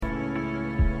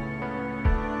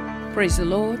Praise the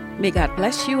Lord. May God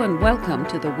bless you and welcome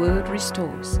to The Word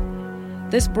Restores.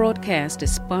 This broadcast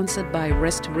is sponsored by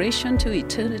Restoration to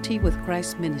Eternity with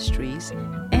Christ Ministries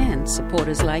and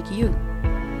supporters like you.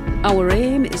 Our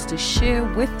aim is to share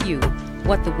with you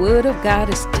what the Word of God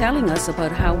is telling us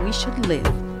about how we should live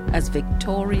as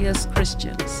victorious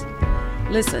Christians.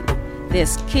 Listen,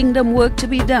 there's kingdom work to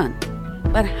be done,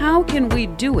 but how can we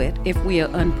do it if we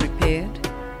are unprepared?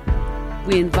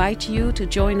 We invite you to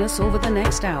join us over the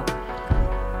next hour.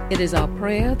 It is our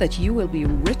prayer that you will be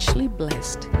richly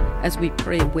blessed as we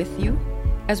pray with you,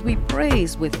 as we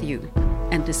praise with you,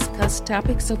 and discuss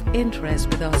topics of interest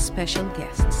with our special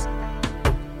guests.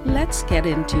 Let's get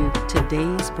into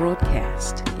today's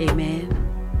broadcast. Amen.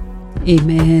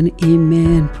 Amen.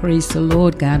 Amen. Praise the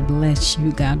Lord. God bless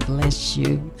you. God bless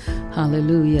you.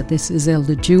 Hallelujah. This is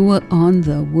Elder Jua on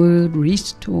The Word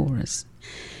Restores.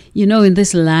 You know, in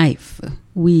this life,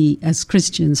 we as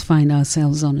Christians find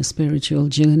ourselves on a spiritual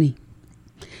journey.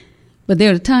 But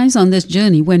there are times on this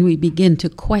journey when we begin to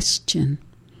question,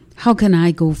 how can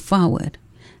I go forward?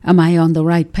 Am I on the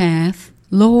right path?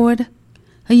 Lord,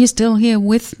 are you still here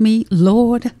with me?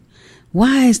 Lord,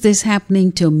 why is this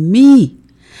happening to me?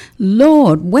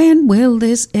 Lord, when will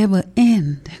this ever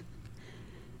end?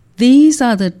 These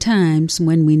are the times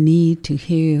when we need to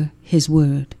hear His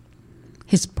word,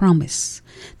 His promise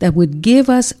that would give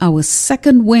us our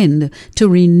second wind to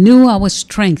renew our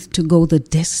strength to go the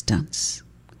distance.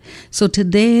 So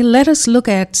today, let us look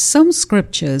at some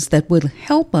scriptures that will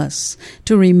help us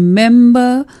to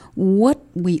remember what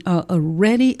we are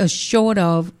already assured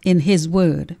of in His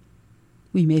word.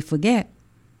 We may forget,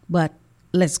 but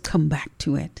let's come back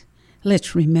to it.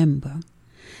 Let's remember.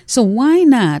 So why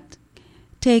not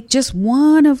take just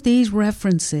one of these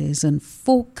references and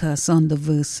focus on the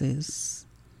verses?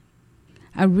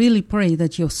 I really pray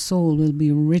that your soul will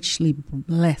be richly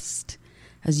blessed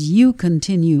as you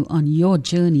continue on your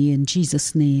journey in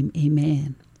Jesus' name.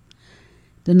 Amen.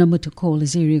 The number to call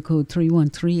is area code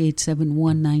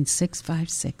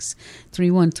 313-871-9656.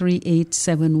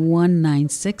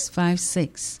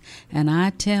 313-871-9656. And I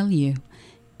tell you,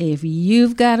 if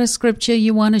you've got a scripture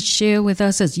you want to share with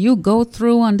us as you go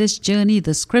through on this journey,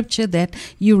 the scripture that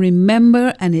you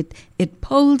remember and it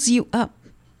pulls you up,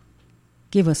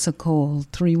 give us a call,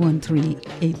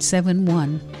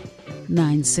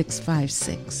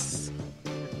 313-871-9656.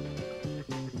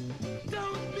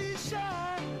 Don't be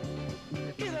shy.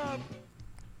 Get up.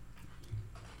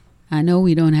 I know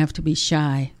we don't have to be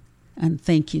shy. And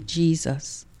thank you,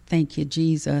 Jesus. Thank you,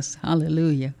 Jesus.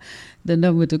 Hallelujah. The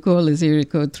number to call is area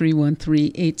code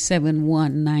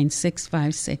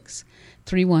 313-871-9656.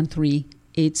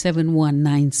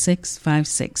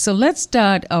 313-871-9656. So let's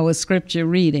start our scripture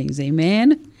readings.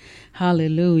 Amen.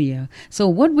 Hallelujah. So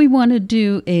what we want to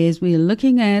do is we're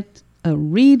looking at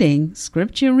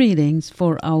scripture readings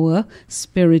for our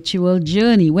spiritual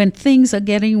journey when things are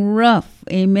getting rough.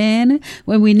 Amen.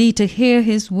 When we need to hear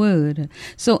His word.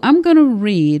 So I'm going to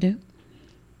read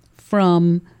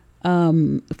from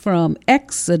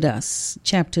Exodus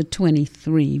chapter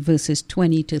 23, verses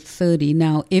 20 to 30.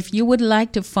 Now, if you would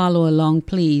like to follow along,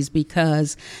 please,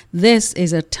 because this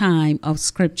is a time of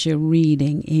scripture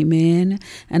reading. Amen.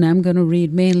 And I'm going to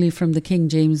read mainly from the King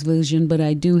James Version, but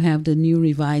I do have the New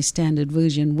Revised Standard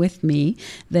Version with me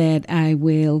that I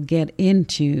will get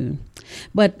into.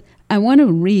 But I want to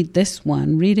read this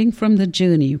one, reading from the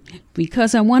journey,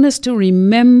 because I want us to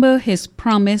remember His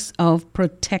promise of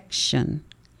protection.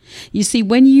 You see,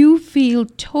 when you feel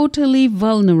totally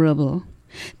vulnerable,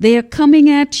 they are coming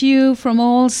at you from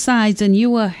all sides and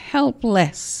you are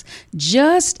helpless,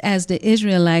 just as the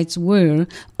Israelites were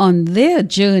on their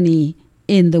journey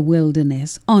in the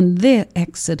wilderness, on their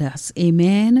exodus.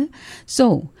 Amen.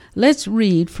 So let's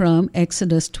read from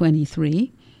Exodus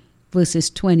 23, verses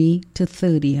 20 to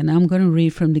 30. And I'm going to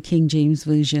read from the King James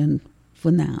Version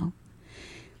for now.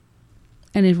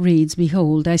 And it reads,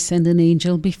 Behold, I send an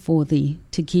angel before thee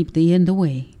to keep thee in the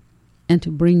way, and to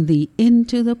bring thee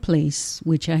into the place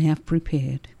which I have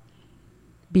prepared.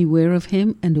 Beware of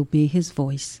him and obey his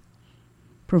voice.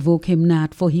 Provoke him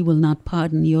not, for he will not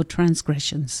pardon your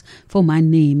transgressions, for my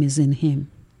name is in him.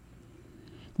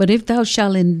 But if thou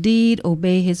shalt indeed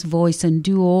obey his voice and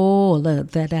do all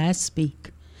that I speak,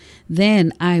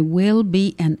 then I will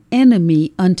be an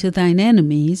enemy unto thine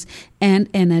enemies, and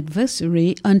an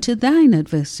adversary unto thine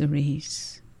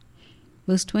adversaries.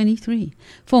 Verse 23,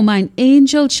 For mine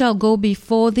angel shall go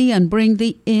before thee, and bring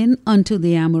thee in unto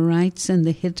the Amorites, and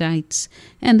the Hittites,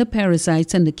 and the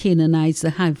Perizzites, and the Canaanites,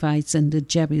 the Hivites, and the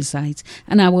Jebusites,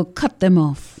 and I will cut them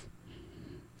off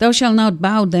Thou shalt not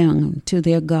bow down to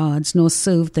their gods, nor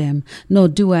serve them, nor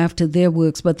do after their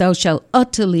works, but thou shalt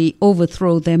utterly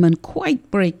overthrow them and quite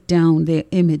break down their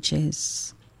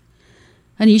images.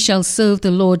 And ye shall serve the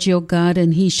Lord your God,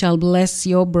 and he shall bless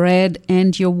your bread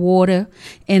and your water,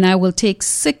 and I will take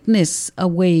sickness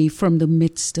away from the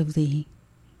midst of thee.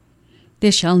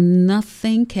 There shall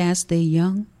nothing cast their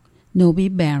young, nor be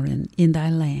barren in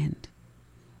thy land.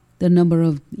 The number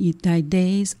of thy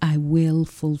days I will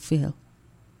fulfill.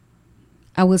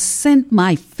 I will send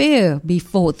my fear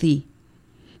before thee,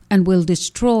 and will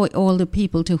destroy all the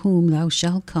people to whom thou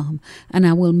shalt come, and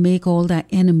I will make all thy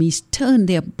enemies turn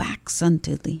their backs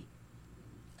unto thee.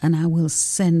 And I will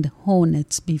send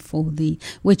hornets before thee,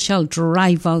 which shall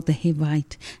drive out the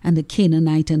Hivite, and the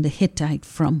Canaanite, and the Hittite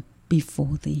from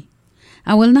before thee.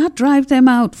 I will not drive them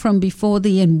out from before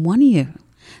thee in 1 year,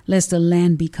 lest the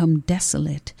land become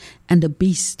desolate, and the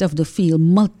beasts of the field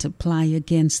multiply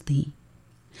against thee.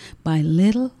 By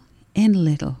little and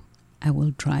little I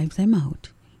will drive them out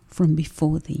from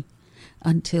before thee,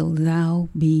 until thou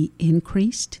be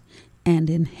increased and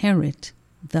inherit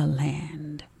the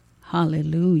land.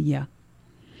 Hallelujah.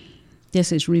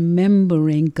 This is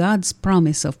remembering God's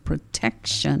promise of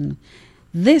protection.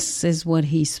 This is what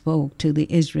he spoke to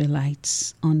the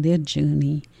Israelites on their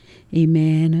journey.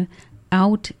 Amen.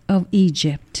 Out of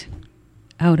Egypt.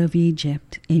 Out of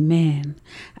Egypt. Amen.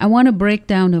 I want to break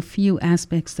down a few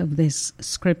aspects of this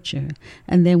scripture,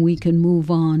 and then we can move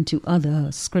on to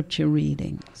other scripture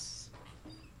readings.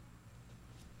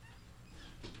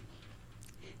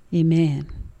 Amen.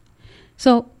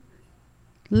 So,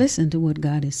 listen to what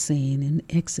God is saying in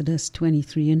Exodus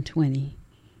 23 and 20.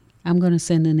 I'm going to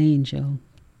send an angel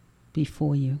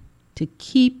before you to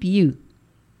keep you,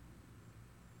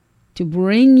 to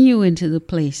bring you into the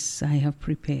place I have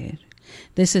prepared.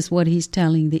 This is what he's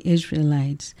telling the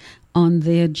Israelites on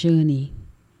their journey.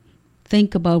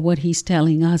 Think about what he's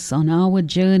telling us on our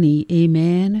journey.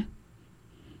 Amen.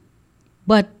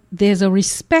 But there's a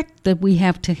respect that we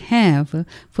have to have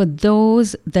for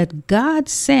those that God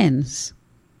sends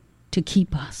to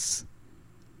keep us.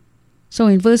 So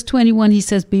in verse 21, he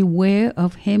says, beware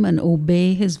of him and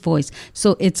obey his voice.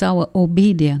 So it's our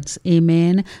obedience,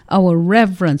 amen, our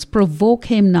reverence. Provoke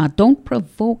him not. Don't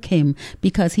provoke him,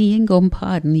 because he ain't going to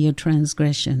pardon your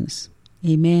transgressions,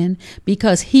 amen,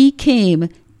 because he came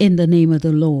in the name of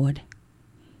the Lord.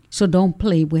 So don't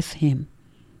play with him.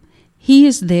 He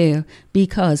is there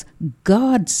because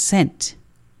God sent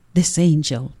this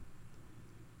angel.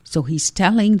 So he's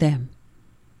telling them,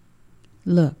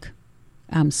 look,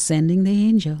 I'm sending the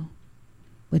angel,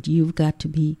 but you've got to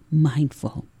be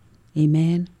mindful.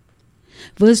 Amen.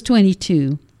 Verse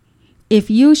 22, if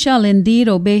you shall indeed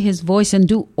obey his voice and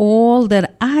do all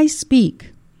that I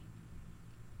speak.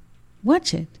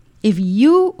 Watch it. If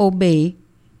you obey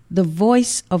the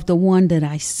voice of the one that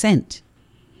I sent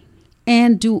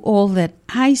and do all that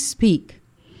I speak,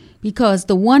 because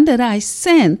the one that I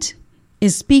sent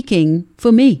is speaking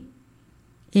for me.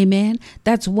 Amen.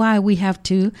 That's why we have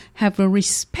to have a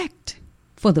respect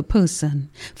for the person,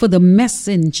 for the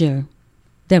messenger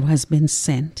that has been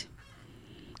sent.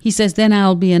 He says, then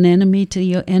I'll be an enemy to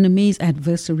your enemies,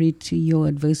 adversary to your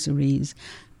adversaries.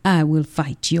 I will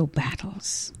fight your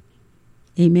battles.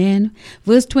 Amen.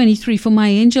 Verse 23, for my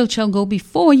angel shall go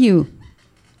before you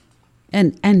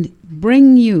and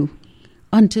bring you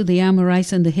unto the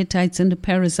Amorites and the Hittites and the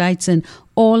Perizzites and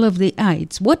all of the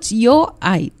ites. What's your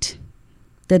ite?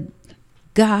 That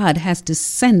God has to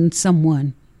send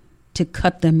someone to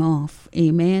cut them off.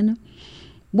 Amen.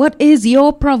 What is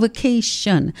your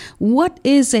provocation? What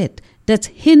is it that's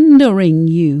hindering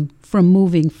you from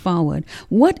moving forward?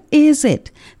 What is it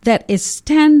that is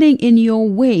standing in your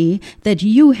way that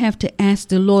you have to ask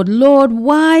the Lord, Lord,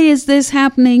 why is this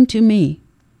happening to me?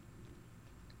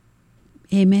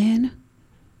 Amen.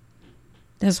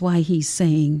 That's why he's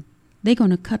saying they're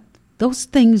going to cut those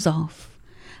things off.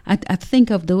 I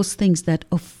think of those things that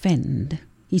offend.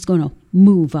 He's going to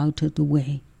move out of the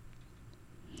way.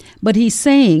 But he's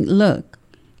saying, look,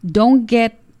 don't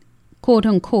get, quote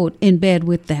unquote, in bed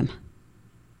with them.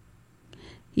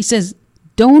 He says,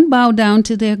 don't bow down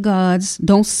to their gods.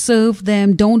 Don't serve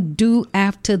them. Don't do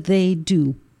after they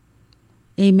do.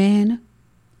 Amen.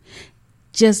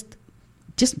 Just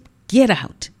get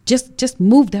out. Just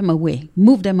move them away.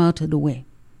 Move them out of the way.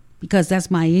 Because that's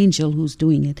my angel who's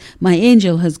doing it. My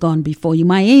angel has gone before you.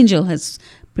 My angel has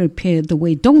prepared the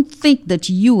way. Don't think that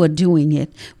you are doing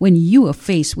it when you are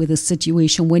faced with a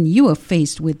situation, when you are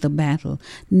faced with the battle.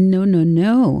 No, no,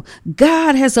 no.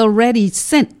 God has already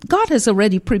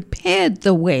prepared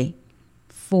the way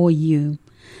for you.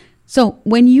 So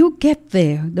when you get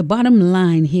there, the bottom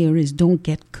line here is don't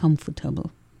get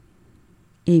comfortable.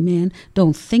 Amen.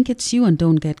 Don't think it's you and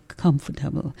don't get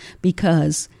comfortable,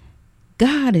 because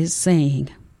God is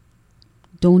saying,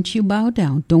 don't you bow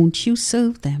down. Don't you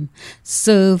serve them.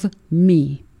 Serve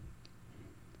me.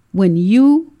 When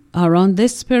you are on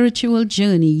this spiritual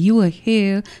journey, you are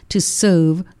here to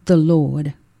serve the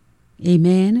Lord.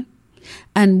 Amen.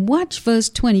 And watch verse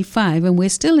 25, and we're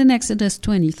still in Exodus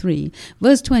 23.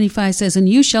 Verse 25 says, and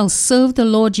you shall serve the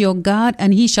Lord your God,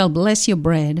 and he shall bless your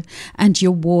bread and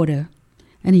your water.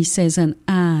 And he says, and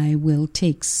I will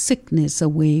take sickness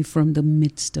away from the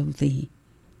midst of thee.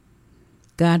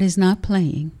 God is not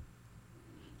playing.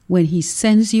 When he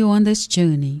sends you on this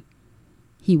journey,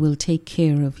 he will take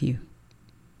care of you.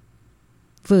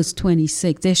 Verse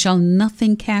 26, there shall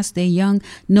nothing cast their young,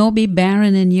 nor be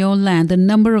barren in your land. The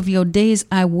number of your days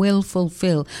I will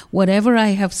fulfill. Whatever I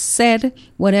have said,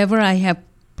 whatever I have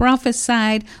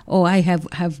prophesied, or I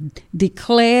have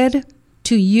declared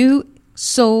to you,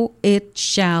 so it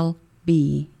shall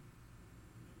be.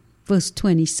 Verse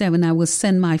 27, I will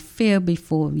send my fear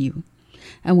before you,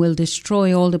 and will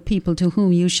destroy all the people to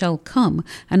whom you shall come,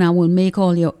 and I will make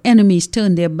all your enemies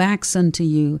turn their backs unto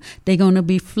you. They're going to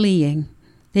be fleeing.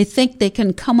 They think they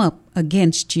can come up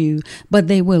against you, but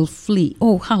they will flee.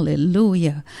 Oh,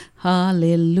 hallelujah.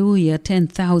 Hallelujah.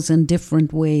 10,000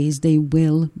 different ways they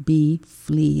will be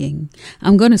fleeing.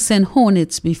 I'm going to send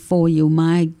hornets before you,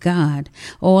 my God.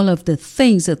 All of the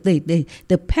things that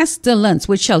the pestilence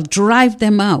which shall drive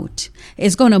them out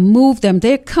is going to move them.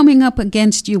 They're coming up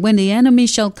against you. When the enemy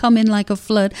shall come in like a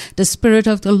flood, the Spirit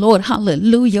of the Lord,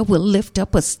 hallelujah, will lift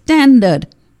up a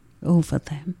standard over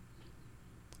them.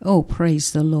 Oh,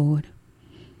 praise the Lord.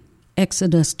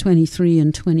 Exodus 23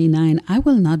 and 29, I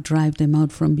will not drive them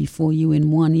out from before you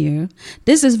in 1 year.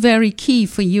 This is very key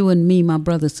for you and me, my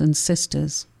brothers and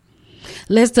sisters.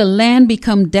 Lest the land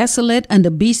become desolate and the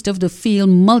beast of the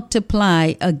field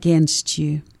multiply against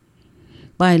you.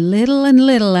 By little and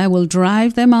little I will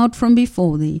drive them out from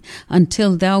before thee,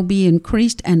 until thou be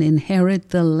increased and inherit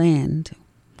the land.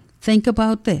 Think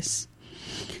about this.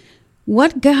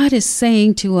 What God is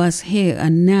saying to us here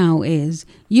and now is,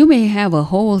 you may have a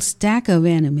whole stack of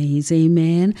enemies,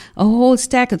 amen, a whole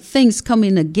stack of things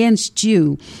coming against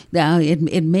you.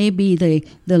 It may be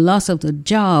the loss of the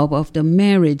job, of the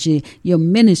marriage, your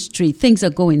ministry. Things are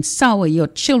going sour. Your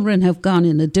children have gone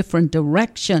in a different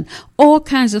direction. All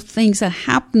kinds of things are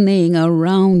happening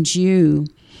around you.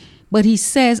 But he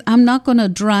says, I'm not going to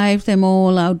drive them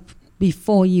all out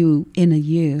before you in a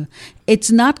year.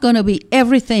 It's not going to be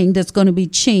everything that's going to be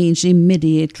changed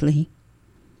immediately.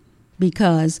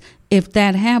 Because if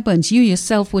that happens, you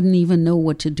yourself wouldn't even know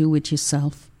what to do with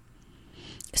yourself.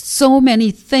 So many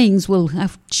things will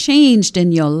have changed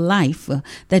in your life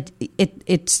that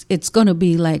it's going to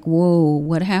be like, whoa,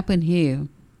 what happened here?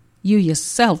 You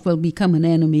yourself will become an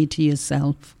enemy to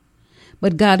yourself.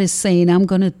 But God is saying, I'm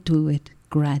going to do it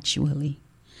gradually.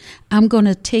 I'm going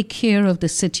to take care of the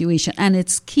situation. And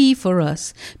it's key for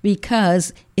us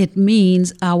because it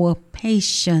means our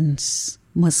patience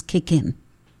must kick in.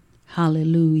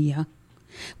 Hallelujah.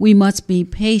 We must be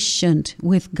patient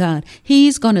with God.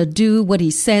 He's going to do what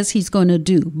he says he's going to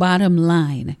do. Bottom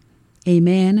line.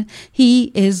 Amen.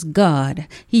 He is God.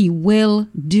 He will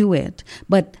do it.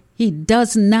 But he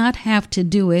does not have to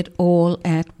do it all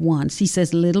at once. He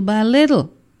says little by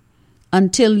little.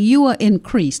 Until you are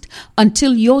increased,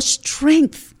 until your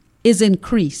strength is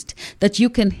increased, that you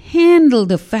can handle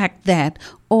the fact that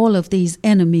all of these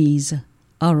enemies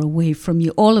are away from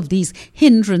you. All of these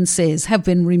hindrances have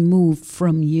been removed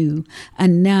from you.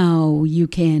 And now you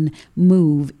can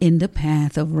move in the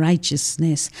path of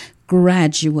righteousness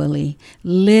gradually.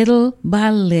 Little by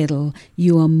little,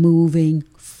 you are moving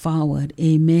forward.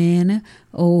 Amen.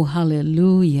 Oh,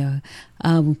 hallelujah.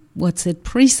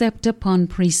 Precept upon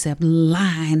precept,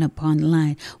 line upon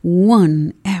line,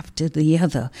 one after the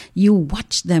other. You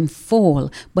watch them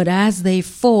fall, but as they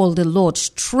fall, the Lord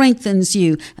strengthens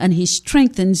you, and he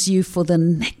strengthens you for the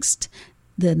next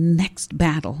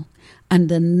battle, and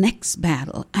the next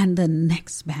battle, and the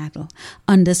next battle,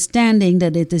 understanding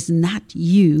that it is not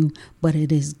you, but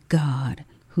it is God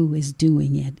who is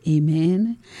doing it.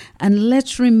 Amen. And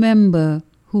let's remember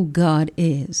who God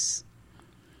is.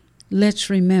 Let's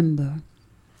remember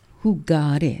who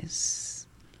God is.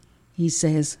 He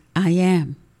says, I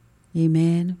am.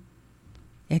 Amen.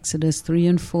 Exodus 3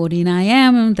 and 14, I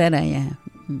am that I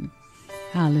am.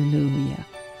 Hallelujah.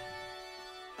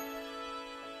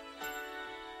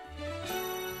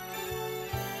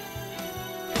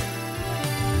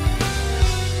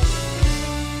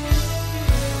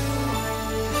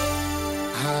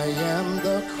 I am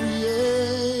the creator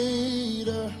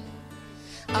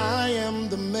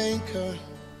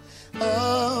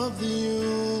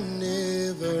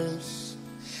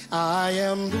I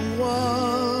am the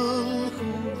one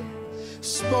who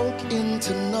spoke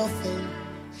into nothing,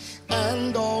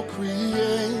 and all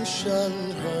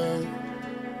creation heard.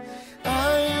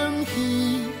 I am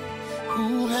he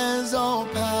who has all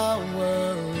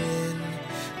power in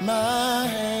my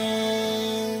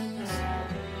hands.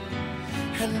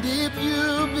 And if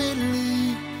you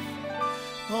believe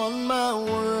on my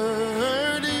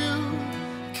word, you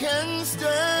can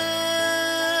stand.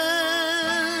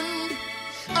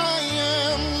 I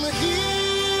am the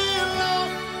healer,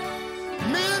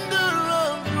 mender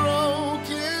of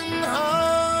broken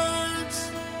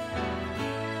hearts,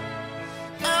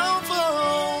 Alpha,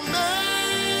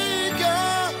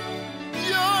 Omega,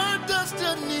 your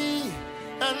destiny,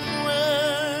 and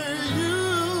where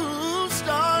you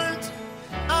start.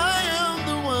 I am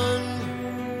the one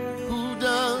who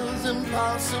does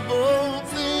impossible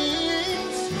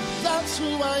things. That's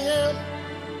who I am.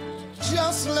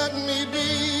 Just let me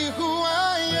be who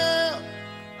I am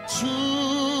to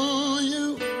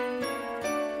you.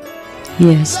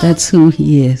 Yes, that's who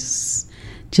he is.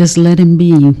 Just let him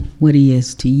be what he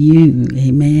is to you.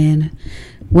 Amen.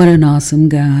 What an awesome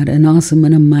God, an awesome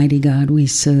and a mighty God we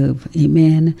serve.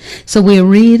 Amen. So we're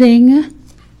reading,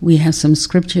 we have some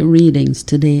scripture readings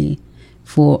today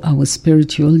for our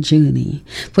spiritual journey.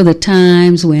 For the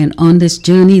times when on this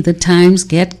journey, the times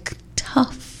get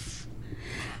tough.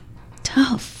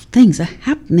 Things are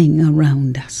happening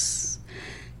around us.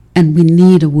 And we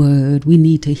need a word. We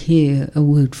need to hear a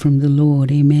word from the Lord.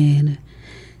 Amen.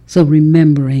 So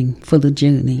remembering for the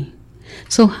journey.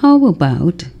 So how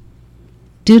about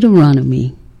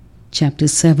Deuteronomy chapter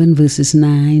 7 verses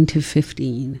 9 to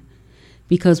 15?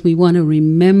 Because we want to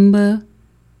remember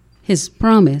his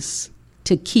promise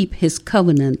to keep his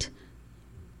covenant.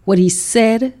 What he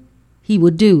said he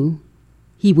would do,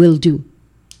 he will do.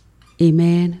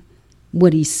 Amen.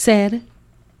 What he said,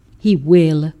 he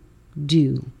will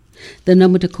do. The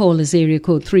number to call is area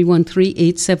code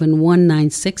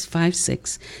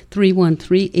 313-871-9656.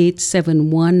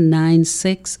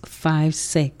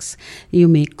 313-871-9656. You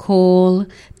may call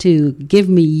to give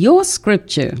me your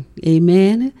scripture.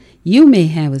 Amen. You may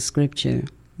have a scripture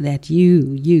that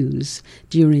you use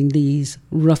during these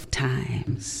rough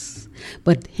times.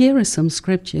 But here are some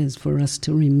scriptures for us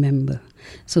to remember.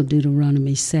 So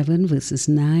Deuteronomy 7 verses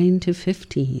 9 to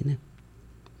 15.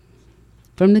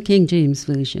 From the King James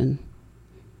Version.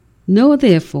 Know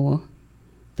therefore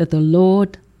that the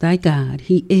Lord thy God,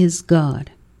 he is God,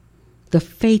 the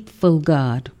faithful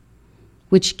God,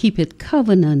 which keepeth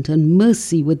covenant and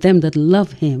mercy with them that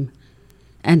love him,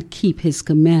 and keep his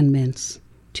commandments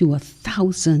to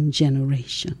 1,000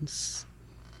 generations,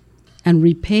 and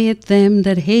repayeth them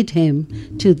that hate him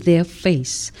to their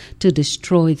face, to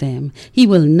destroy them. He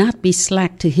will not be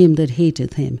slack to him that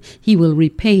hateth him. He will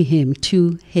repay him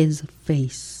to his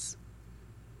face.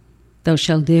 Thou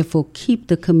shalt therefore keep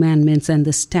the commandments and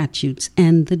the statutes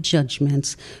and the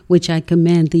judgments, which I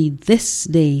command thee this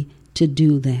day to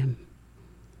do them.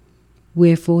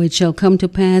 Wherefore it shall come to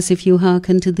pass, if you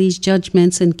hearken to these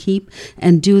judgments and keep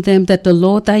and do them, that the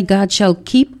Lord thy God shall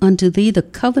keep unto thee the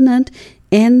covenant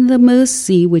and the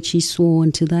mercy which he swore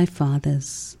unto thy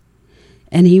fathers.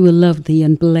 And he will love thee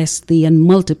and bless thee and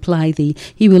multiply thee.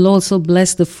 He will also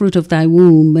bless the fruit of thy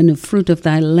womb and the fruit of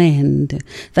thy land,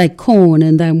 thy corn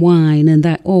and thy wine and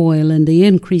thy oil and the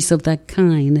increase of thy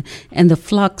kine and the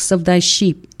flocks of thy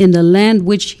sheep in the land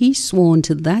which he swore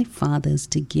unto thy fathers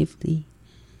to give thee.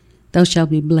 Thou shalt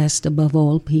be blessed above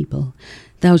all people.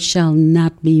 Thou shalt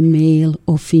not be male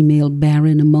or female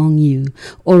barren among you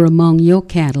or among your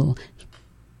cattle.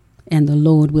 And the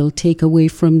Lord will take away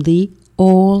from thee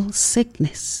all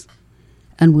sickness,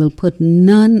 and will put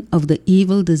none of the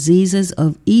evil diseases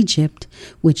of Egypt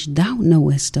which thou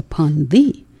knowest upon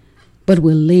thee, but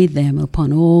will lay them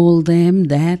upon all them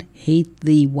that hate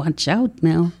thee. Watch out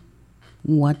now.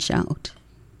 Watch out.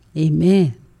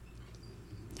 Amen.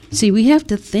 See, we have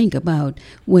to think about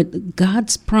what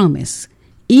God's promise,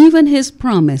 even his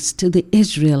promise to the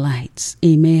Israelites,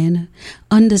 amen,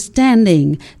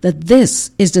 understanding that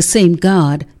this is the same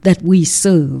God that we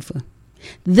serve.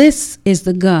 This is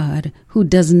the God who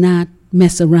does not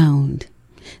mess around.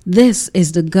 This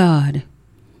is the God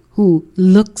who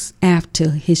looks after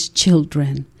his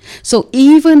children. So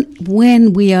even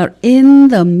when we are in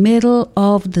the middle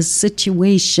of the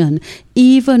situation,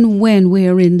 even when we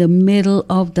are in the middle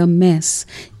of the mess,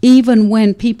 even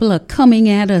when people are coming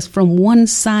at us from one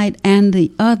side and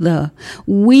the other,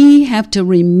 we have to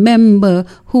remember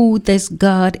who this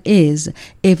God is.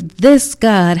 If this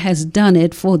God has done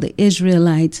it for the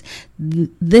Israelites,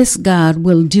 this God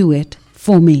will do it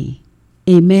for me.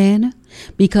 Amen.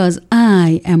 because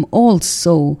I am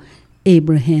also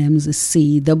Abraham's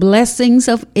seed. The blessings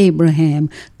of Abraham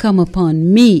come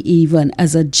upon me even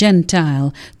as a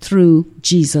Gentile through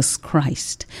Jesus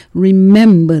Christ.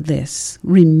 Remember this.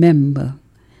 Remember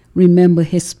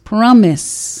his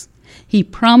promise. He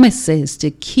promises to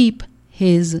keep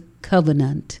his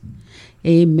covenant.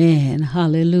 Amen.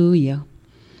 Hallelujah.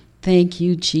 Thank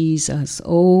you, Jesus.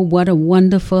 Oh, what a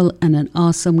wonderful and an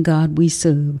awesome God we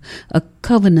serve. A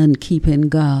covenant-keeping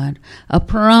God. A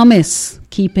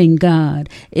promise-keeping God.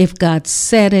 If God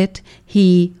said it,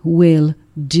 he will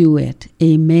do it.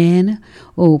 Amen.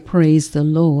 Oh, praise the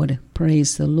Lord.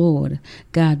 Praise the Lord.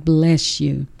 God bless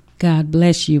you. God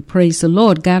bless you. Praise the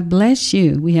Lord. God bless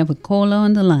you. We have a caller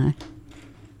on the line.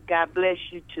 God bless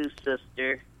you too,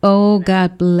 sister. Oh,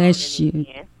 God bless you.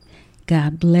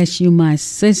 God bless you, my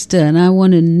sister. And I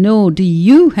want to know, do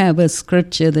you have a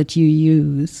scripture that you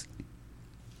use?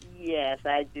 Yes,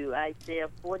 I do. Isaiah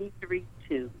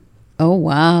 43:2. Oh,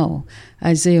 wow.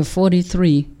 Isaiah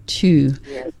 43:2.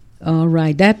 Yes. All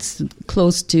right. That's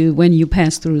close to when you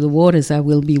pass through the waters, I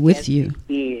will be with you.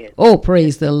 Yes. Oh,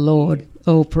 praise the Lord.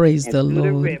 Oh, praise And the through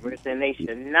Lord. the rivers, and they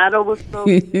shall not overflow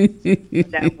you.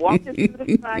 That walketh through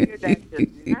the fire, that shall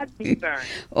not be burned.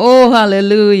 Oh,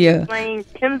 hallelujah. Flame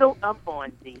kindle up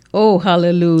on thee. Oh,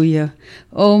 hallelujah.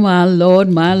 Oh, my Lord,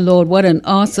 my Lord. What an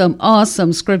awesome,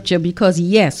 awesome scripture, because,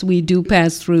 yes, we do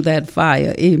pass through that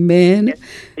fire. Amen. Yes,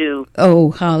 we do. Oh,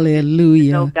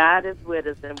 hallelujah. So God is with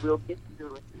us, and we'll get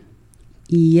through it.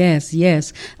 Yes,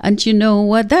 yes. And you know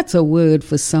what? That's a word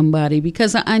for somebody,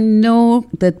 because I know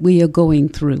that we are going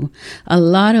through. A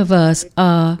lot of us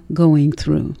are going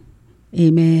through.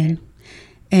 Amen.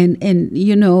 And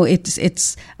you know,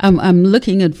 I'm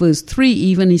looking at verse 3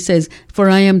 even. He says, "For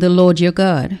I am the Lord your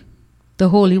God, the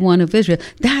Holy One of Israel."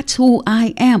 That's who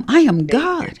I am. I am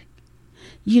God.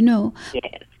 You know.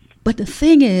 Yes. But the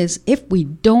thing is, if we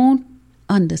don't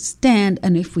understand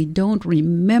and if we don't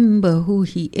remember who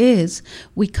he is,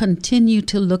 we continue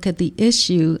to look at the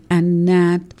issue and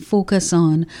not focus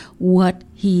on what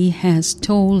he has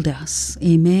told us.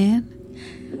 Amen.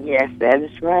 Yes, that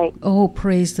is right. Oh,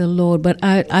 praise the Lord. But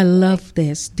I love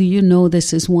this. Do you know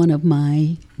this is one of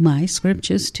my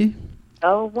scriptures too?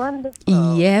 Oh,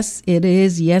 wonderful. Yes, it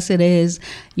is. Yes, it is.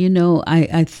 You know,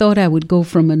 I thought I would go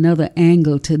from another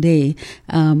angle today,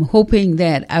 hoping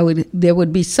that there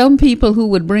would be some people who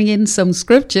would bring in some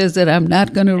scriptures that I'm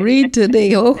not going to read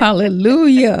today. Oh,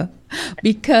 hallelujah.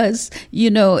 Because, you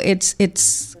know,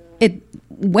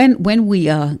 when we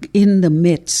are in the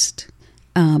midst,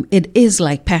 it is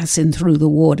like passing through the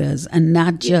waters, and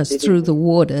not just through the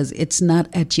waters. It's not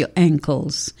at your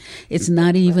ankles. It's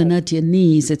not even at your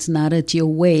knees. It's not at your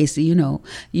waist. You know,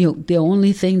 the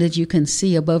only thing that you can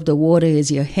see above the water is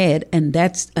your head, and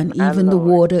even the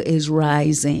water is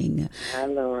rising. My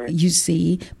Lord. You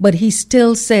see, but he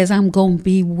still says, "I'm going to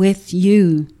be with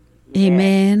you."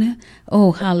 Amen.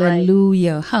 Oh,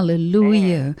 hallelujah. Right.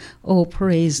 Hallelujah. Amen. Oh,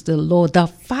 praise the Lord. The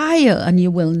fire, and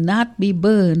you will not be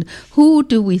burned. Who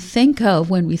do we think of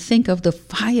when we think of the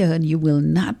fire and you will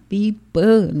not be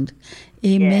burned?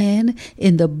 Amen. Yes.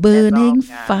 In the burning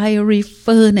fiery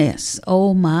furnace.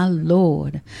 Oh, my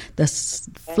Lord. The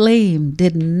flame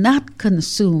did not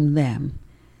consume them.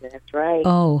 That's right.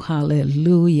 Oh,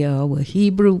 hallelujah. Our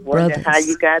Hebrew brothers. Wonder how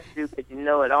you got through, because you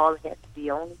know it all has to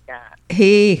be only God.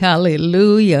 Hey,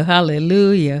 hallelujah,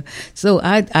 hallelujah. So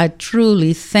I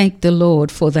truly thank the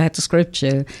Lord for that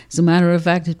scripture. As a matter of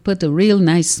fact, it put a real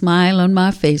nice smile on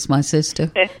my face, my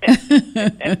sister.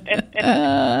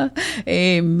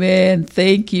 Amen.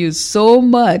 Thank you so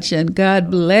much, and God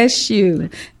bless you.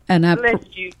 And I bless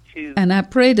you too. And I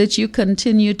pray that you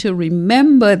continue to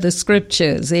remember the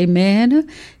scriptures. Amen.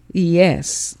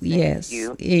 Yes, yes. Thank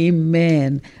you.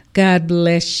 Amen. God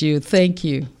bless you. Thank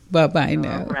you. Bye-bye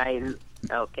now. All right.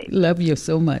 Okay. Love you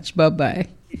so much. Bye-bye.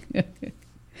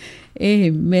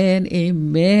 Amen.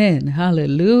 Amen.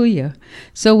 Hallelujah.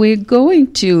 So we're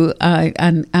going to,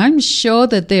 and I'm sure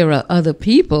that there are other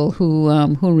people who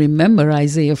remember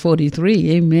Isaiah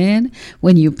 43. Amen.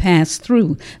 When you pass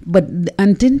through.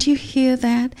 And didn't you hear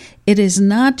that? It is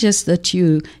not just that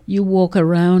you walk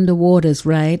around the waters,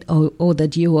 right? Or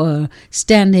that you are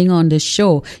standing on the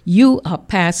shore. You are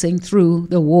passing through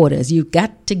the waters. You've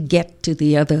got to get to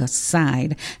the other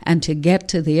side. And to get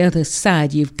to the other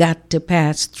side, you've got to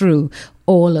pass through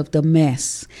all of the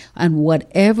mess. And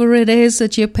whatever it is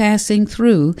that you're passing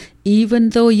through, even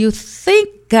though you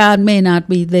think God may not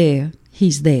be there,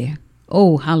 he's there.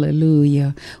 Oh,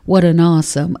 hallelujah. What an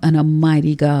awesome and a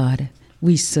mighty God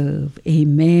we serve.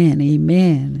 Amen.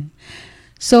 Amen.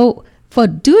 So for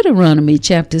Deuteronomy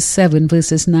chapter 7,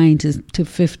 verses 9 to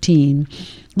 15.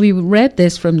 We read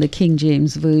this from the King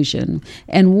James Version.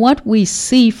 And what we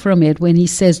see from it when he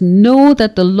says, know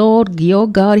that the Lord your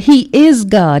God, he is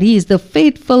God. He is the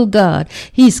faithful God.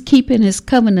 He's keeping his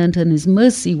covenant and his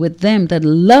mercy with them that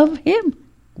love him.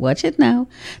 Watch it now.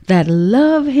 That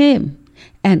love him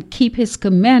and keep his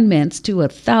commandments to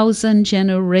 1,000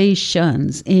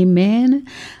 generations. Amen.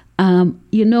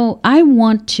 I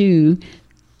want to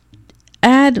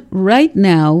add right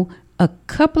now a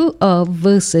couple of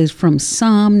verses from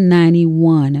Psalm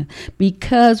 91,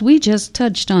 because we just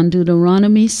touched on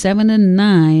Deuteronomy 7 and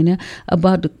 9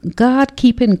 about God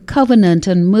keeping covenant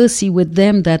and mercy with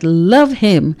them that love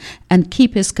him and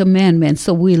keep his commandments.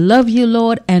 So we love you,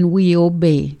 Lord, and we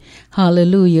obey.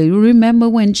 Hallelujah. You remember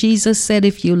when Jesus said,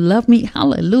 if you love me,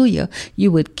 hallelujah,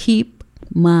 you would keep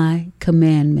my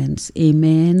commandments.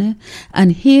 Amen.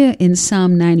 And here in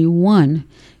Psalm 91,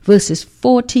 verses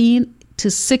 14 to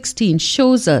 16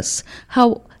 shows us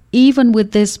how even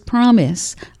with this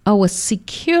promise, our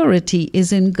security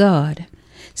is in God.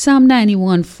 Psalm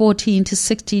 91, 14 to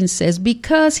 16 says,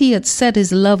 because he had set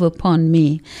his love upon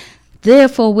me,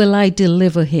 therefore will I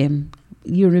deliver him.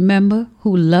 You remember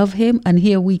who love him? And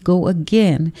here we go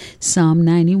again. Psalm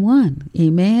 91.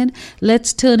 Amen.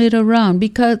 Let's turn it around.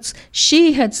 Because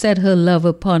she had set her love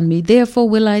upon me, therefore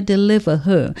will I deliver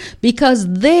her.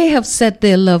 Because they have set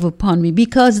their love upon me,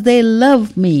 because they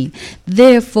love me,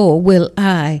 therefore will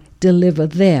I deliver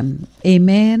them.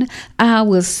 Amen. I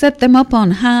will set them up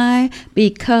on high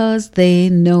because they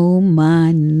know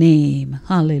my name.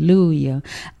 Hallelujah.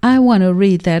 I want to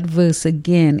read that verse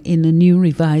again in the New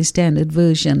Revised Standard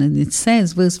Version. And it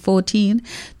says, verse 14,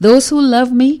 those who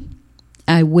love me,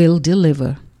 I will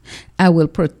deliver. I will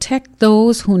protect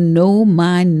those who know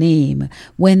my name.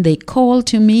 When they call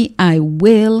to me, I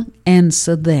will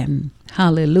answer them.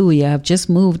 Hallelujah. I've just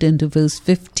moved into verse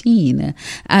 15.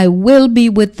 I will be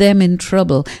with them in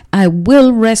trouble. I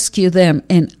will rescue them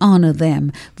and honor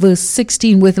them. Verse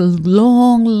 16, with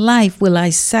long life will I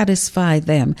satisfy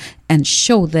them and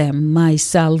show them my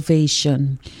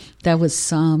salvation. That was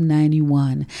Psalm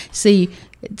 91. See,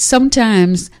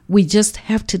 sometimes we just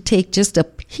have to take just a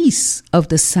piece of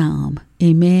the psalm.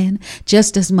 Amen.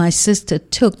 Just as my sister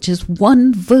took just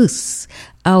one verse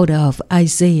out of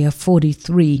Isaiah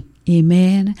 43.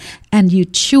 Amen. And you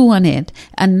chew on it,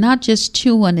 and not just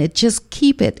chew on it, just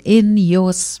keep it in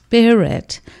your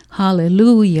spirit.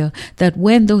 Hallelujah. That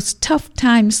when those tough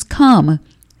times come,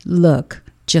 look,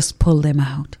 just pull them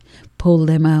out. Pull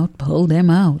them out, pull them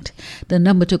out. The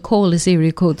number to call is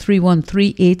area code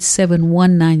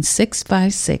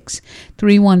 313-871-9656.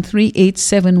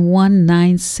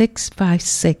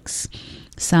 313-871-9656.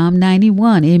 Psalm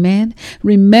 91, amen.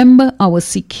 Remember, our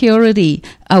security,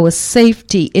 our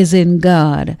safety is in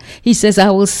God. He says, I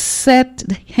will set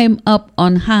him up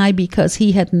on high because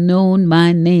he had known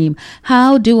my name.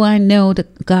 How do I know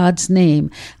God's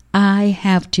name? I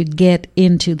have to get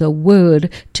into the Word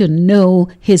to know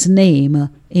his name.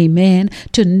 Amen.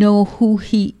 To know who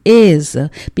he is,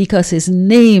 because his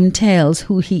name tells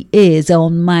who he is,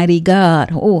 Almighty God.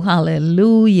 Oh,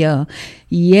 hallelujah.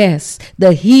 Yes,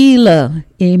 the healer.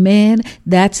 Amen.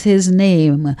 That's his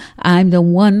name. I'm the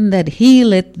one that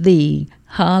healeth thee.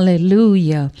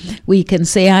 Hallelujah. We can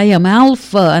say, I am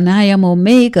Alpha and I am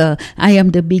Omega. I am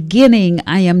the beginning.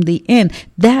 I am the end.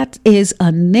 That is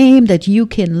a name that you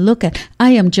can look at.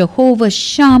 I am Jehovah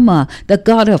Shammah, the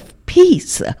God of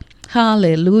peace.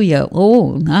 Hallelujah.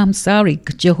 Oh, I'm sorry.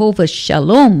 Jehovah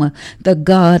Shalom, the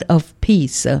God of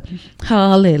peace.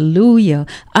 Hallelujah.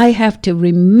 I have to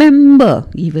remember,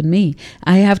 even me,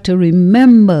 I have to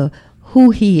remember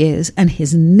who he is, and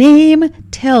his name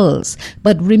tells.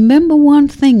 But remember one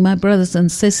thing, my brothers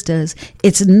and sisters,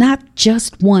 it's not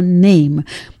just one name.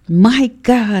 My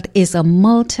God is a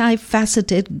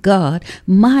multifaceted God.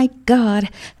 My God,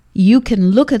 you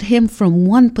can look at him from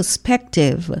one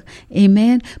perspective,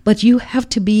 amen, but you have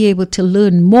to be able to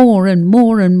learn more and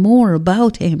more and more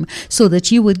about him so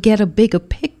that you would get a bigger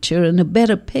picture and a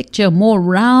better picture, a more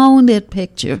rounded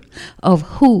picture of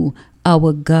who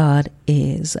our God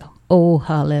is. Oh,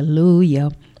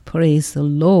 hallelujah. Praise the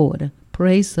Lord.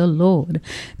 Praise the Lord.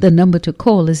 The number to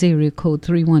call is area code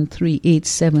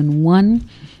 313-871-9656.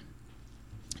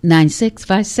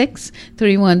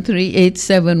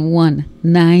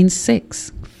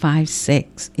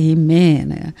 313-871-9656.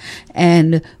 Amen.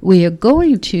 And we are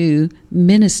going to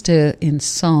minister in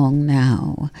song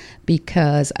now,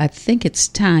 because I think it's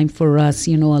time for us.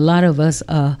 You know, a lot of us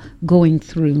are going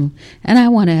through, and I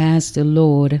want to ask the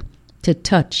Lord to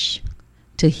touch,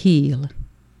 to heal,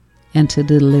 and to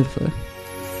deliver.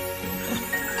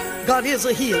 God is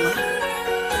a healer.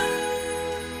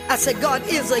 I said, God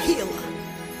is a healer.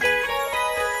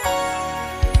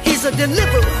 He's a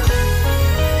deliverer.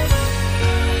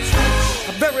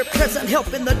 A very present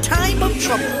help in the time of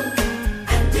trouble.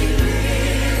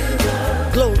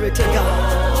 Glory to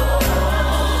God.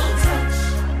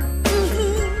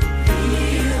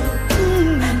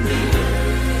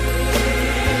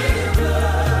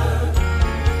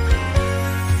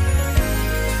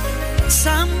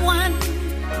 Someone,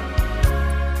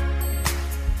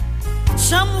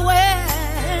 somewhere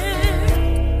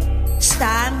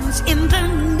stands in the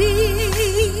need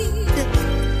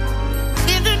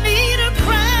of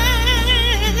prayer.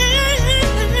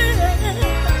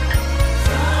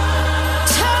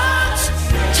 Touch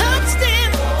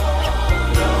them.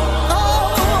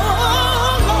 Oh,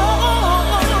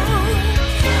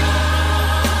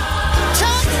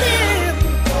 touch them.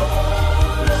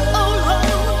 Oh,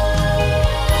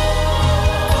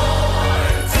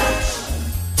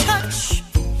 touch,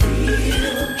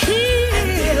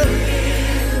 heal,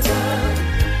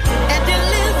 and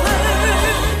deliver.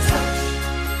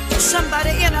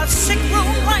 Somebody in a sick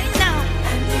room right now.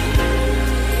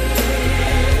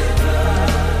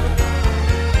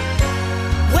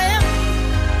 Well,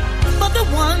 for the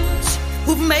ones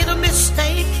who've made a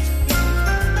mistake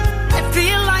and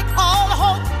feel like all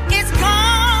hope is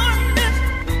gone,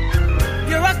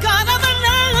 you're a God of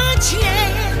another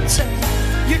chance.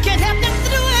 You can help them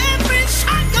through every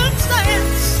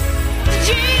circumstance.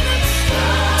 Jesus,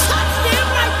 touch them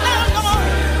right now, Lord.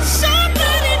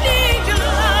 Somebody needs you,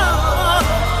 Lord.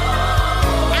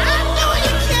 I know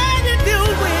you can and you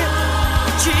will.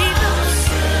 Jesus,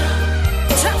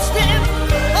 touch them.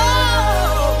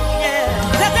 Oh, yeah.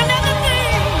 That's another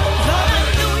thing. Lord, I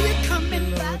know you're coming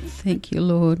back. Thank you,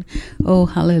 Lord. Oh,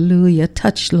 hallelujah.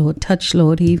 Touch,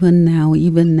 Lord, even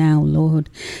now, Lord.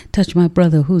 Touch my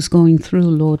brother who's going through,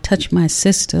 Lord. Touch my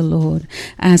sister, Lord,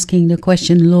 asking the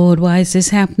question, Lord, why is this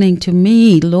happening to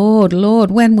me? Lord,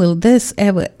 when will this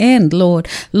ever end, Lord?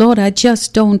 Lord, I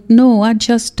just don't know. I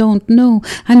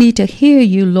need to hear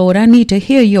you, Lord. I need to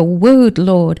hear your word,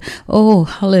 Lord. Oh,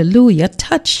 hallelujah.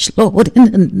 Touch, Lord,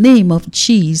 in the name of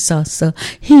Jesus.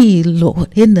 Heal,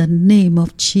 Lord, in the name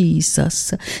of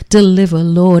Jesus. Deliver,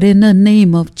 Lord, in the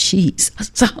name of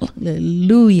Jesus.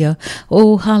 Hallelujah.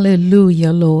 Oh,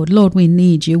 hallelujah, Lord. Lord, we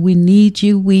need you. We need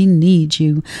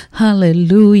you.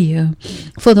 Hallelujah.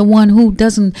 For the one who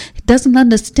doesn't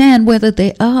understand whether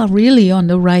they are really on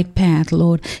the right path,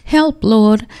 Lord. Help,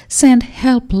 Lord. Send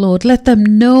help, Lord. Let them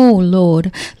know,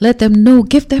 Lord. Let them know.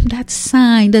 Give them that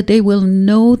sign that they will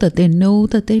know that they know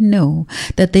that they know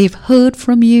that they've heard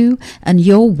from you and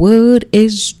your word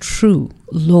is true.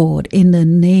 Lord, in the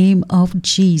name of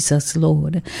Jesus,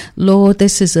 Lord. Lord,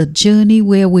 this is a journey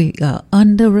where we are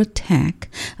under attack.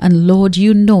 And Lord,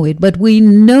 you know it. But we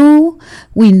know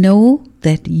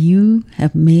that you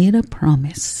have made a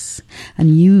promise.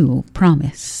 And you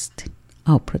promised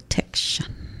our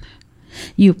protection.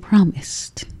 You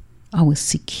promised our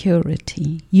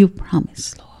security. You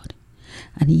promised, Lord.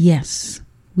 And yes,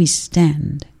 we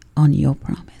stand on your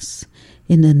promise.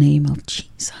 In the name of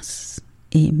Jesus.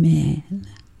 Amen.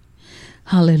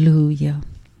 Hallelujah.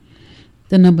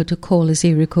 The number to call is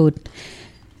area code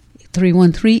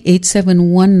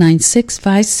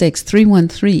 313-871-9656.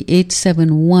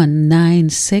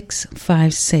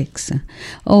 313-871-9656.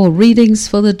 Oh, readings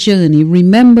for the journey.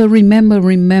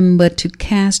 Remember to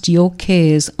cast your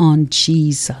cares on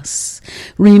Jesus.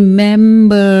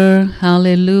 Remember,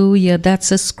 hallelujah,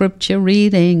 that's a scripture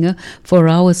reading for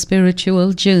our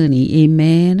spiritual journey.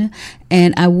 Amen.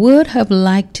 And I would have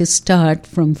liked to start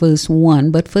from verse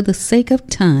 1, but for the sake of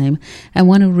time, I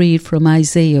want to read from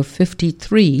Isaiah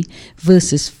 53,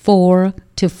 verses 4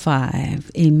 to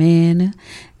 5. Amen.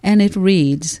 And it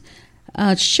reads,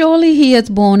 surely he hath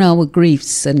borne our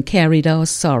griefs and carried our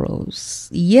sorrows.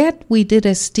 Yet we did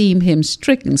esteem him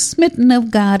stricken, smitten of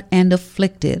God, and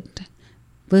afflicted.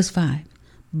 Verse 5,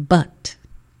 but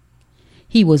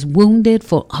he was wounded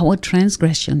for our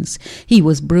transgressions. He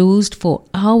was bruised for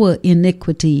our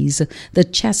iniquities. The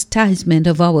chastisement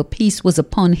of our peace was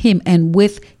upon him, and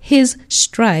with his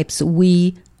stripes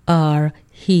we are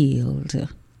healed.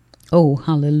 Oh,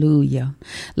 hallelujah.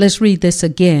 Let's read this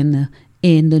again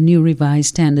in the New Revised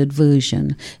Standard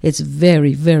Version. It's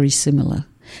very, very similar.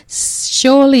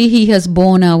 Surely he has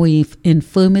borne our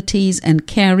infirmities and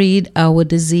carried our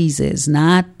diseases.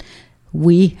 Not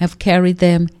we have carried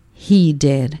them, he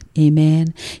did.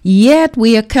 Amen. Yet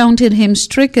we accounted him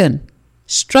stricken,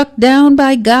 struck down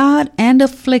by God, and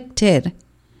afflicted.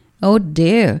 Oh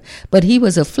dear, but he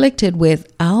was afflicted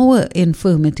with our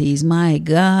infirmities, my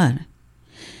God.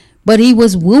 But he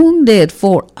was wounded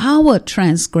for our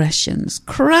transgressions,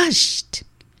 crushed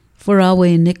for our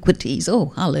iniquities.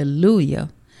 Oh, hallelujah.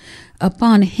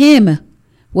 Upon him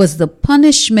was the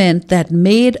punishment that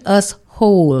made us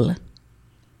whole,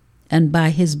 and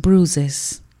by his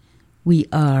bruises we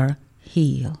are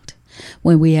healed.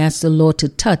 When we ask the Lord to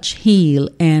touch, heal,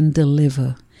 and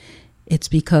deliver, it's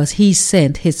because he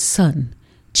sent his son,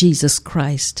 Jesus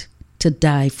Christ, to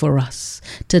die for us,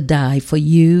 to die for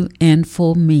you and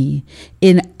for me,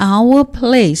 in our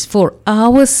place for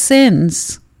our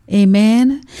sins.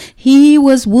 Amen. He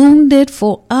was wounded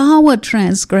for our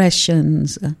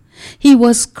transgressions. He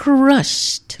was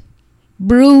crushed,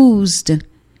 bruised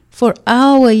for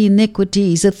our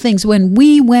iniquities, the things when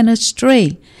we went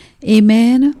astray.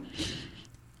 Amen.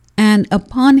 And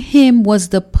upon him was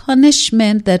the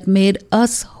punishment that made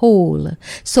us whole.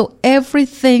 So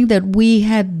everything that we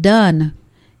had done,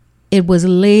 it was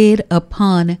laid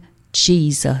upon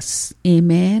Jesus.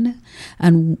 Amen.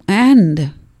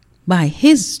 And by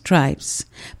his stripes,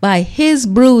 by his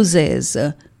bruises,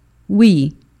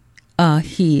 we are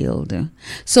healed.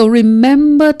 So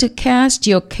remember to cast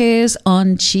your cares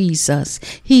on Jesus.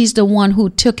 He's the one who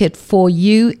took it for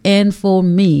you and for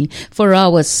me, for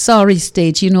our sorry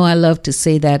state. You know, I love to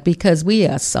say that because we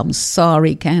are some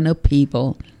sorry kind of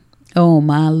people. Oh,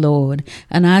 my Lord.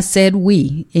 And I said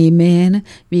we, amen,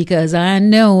 because I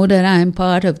know that I'm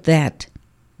part of that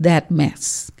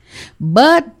mess.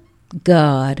 But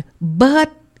God,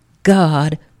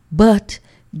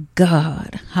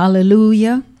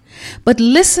 hallelujah. But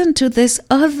listen to this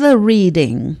other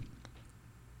reading.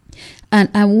 And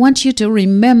I want you to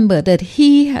remember that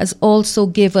he has also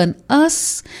given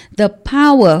us the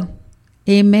power,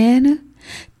 amen,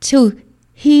 to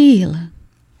heal.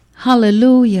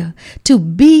 Hallelujah. To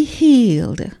be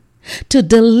healed, to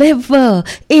deliver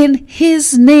in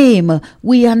his name.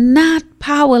 We are not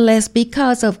powerless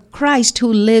because of Christ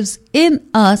who lives in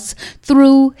us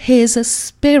through his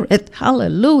Spirit.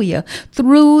 Hallelujah.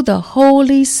 Through the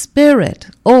Holy Spirit.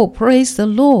 Oh, praise the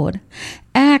Lord.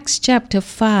 Acts chapter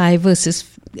 5 verses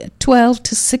 12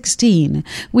 to 16,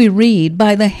 we read,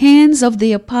 by the hands of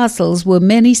the apostles were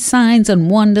many signs and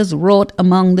wonders wrought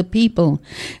among the people,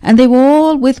 and they were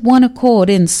all with one accord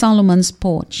in Solomon's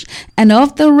porch. And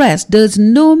of the rest does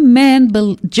no man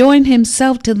join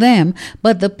himself to them,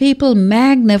 but the people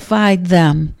magnified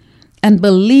them. And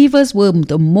believers were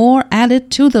the more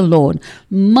added to the Lord,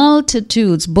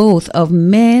 multitudes both of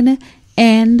men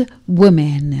and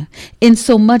women,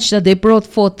 insomuch that they brought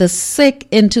forth the sick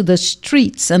into the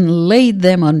streets and laid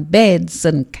them on beds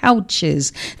and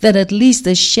couches, that at least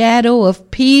the shadow of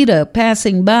Peter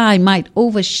passing by might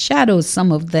overshadow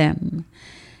some of them.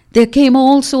 There came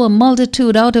also a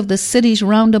multitude out of the cities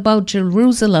round about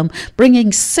Jerusalem,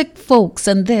 bringing sick folks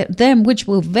and them which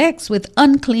were vexed with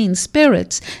unclean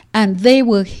spirits, and they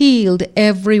were healed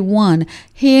every one.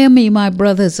 Hear me, my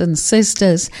brothers and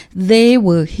sisters. They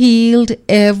were healed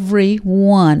every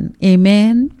one.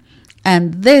 Amen.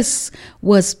 And this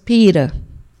was Peter.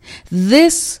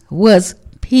 This was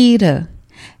Peter.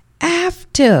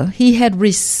 After he had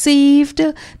received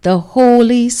the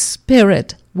Holy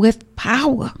Spirit with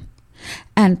power.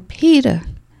 And Peter,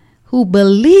 who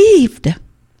believed,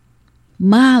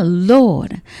 my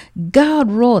Lord,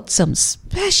 God wrought some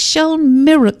special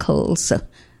miracles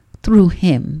through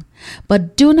him.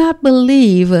 But do not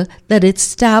believe that it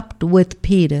stopped with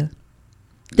Peter.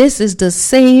 This is the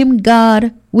same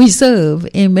God we serve.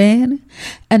 Amen.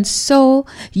 And so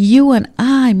you and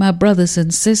I, my brothers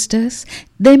and sisters,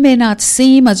 they may not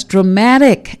seem as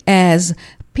dramatic as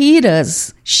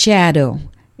Peter's shadow.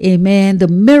 Amen. The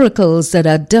miracles that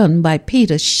are done by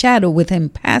Peter's shadow with him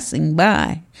passing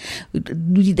by.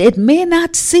 It may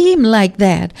not seem like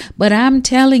that, but I'm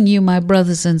telling you, my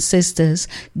brothers and sisters,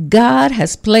 God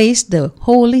has placed the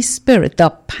Holy Spirit, the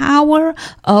power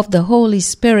of the Holy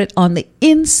Spirit on the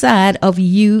inside of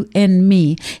you and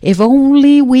me. If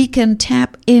only we can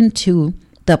tap into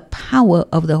the power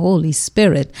of the Holy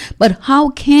Spirit. But how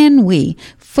can we?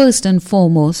 First and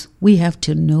foremost, we have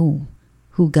to know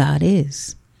who God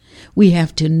is. We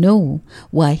have to know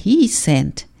why he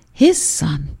sent his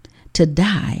son to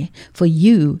die for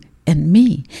you and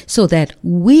me, so that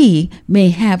we may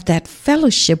have that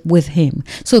fellowship with him,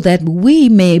 so that we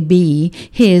may be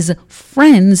his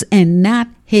friends and not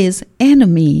his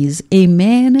enemies.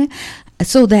 Amen.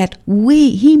 So that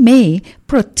he may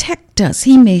protect us,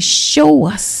 he may show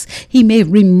us, he may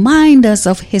remind us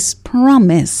of his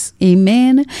promise.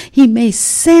 Amen. He may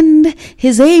send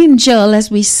his angel,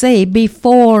 as we say,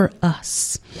 before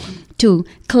us to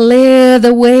clear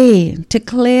the way,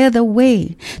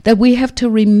 that we have to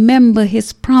remember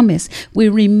his promise. We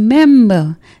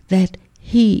remember that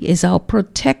He is our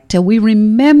protector. We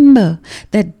remember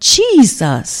that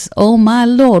Jesus, oh my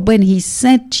Lord, when he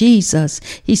sent Jesus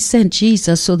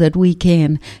so that we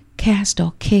can cast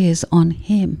our cares on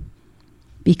him,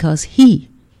 because he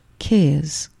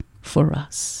cares for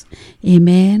us.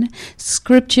 Amen.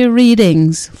 Scripture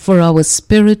readings for our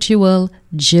spiritual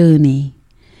journey.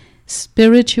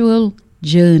 Spiritual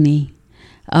journey.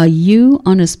 Are you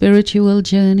on a spiritual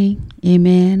journey?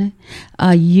 Amen.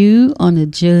 Are you on a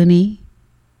journey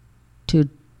to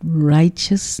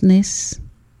righteousness?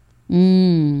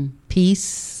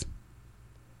 Peace.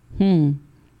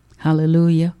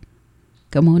 Hallelujah.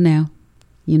 Come on now.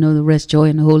 You know the rest, joy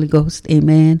in the Holy Ghost.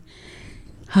 Amen.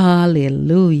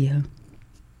 Hallelujah.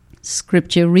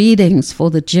 Scripture readings for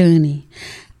the journey.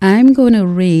 I'm going to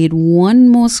read one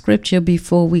more scripture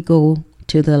before we go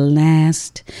to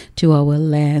our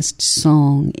last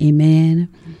song. Amen.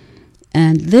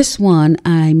 And this one,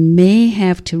 I may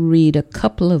have to read a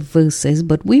couple of verses,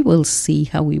 but we will see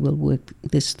how we will work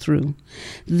this through.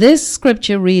 This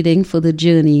scripture reading for the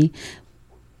journey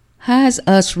has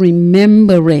us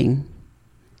remembering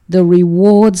the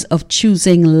rewards of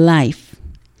choosing life,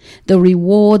 the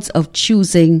rewards of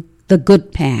choosing the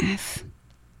good path.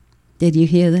 Did you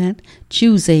hear that?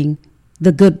 Choosing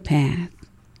the good path.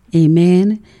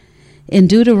 Amen. In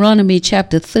Deuteronomy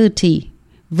chapter 30,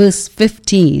 verse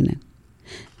 15,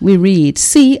 we read,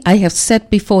 "See, I have set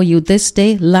before you this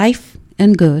day life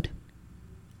and good,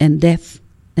 and death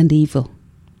and evil.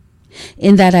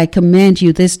 In that I command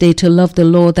you this day to love the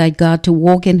Lord thy God, to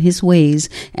walk in his ways,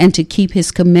 and to keep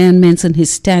his commandments and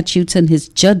his statutes and his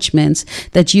judgments,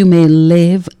 that you may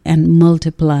live and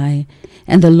multiply.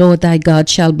 And the Lord thy God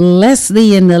shall bless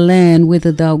thee in the land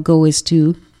whither thou goest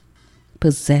to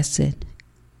possess it."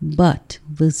 But,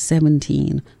 verse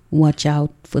 17, watch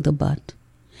out for the but.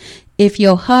 "If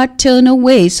your heart turn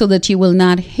away so that you will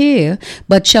not hear,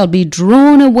 but shall be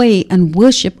drawn away and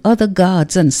worship other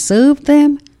gods and serve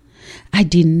them, I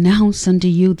denounce unto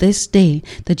you this day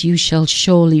that you shall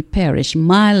surely perish,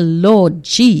 my Lord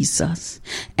Jesus,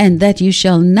 and that you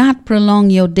shall not prolong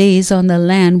your days on the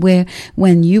land where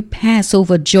when you pass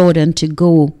over Jordan to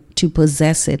go to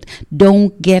possess it."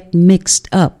 Don't get mixed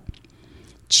up.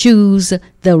 Choose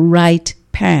the right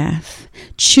path.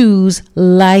 Choose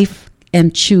life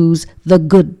and choose the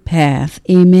good path.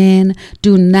 Amen.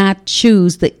 Do not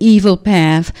choose the evil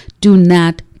path. Do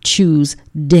not choose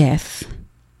death.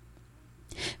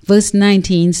 Verse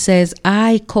 19 says,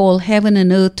 "I call heaven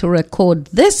and earth to record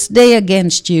this day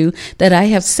against you, that I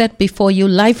have set before you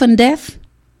life and death,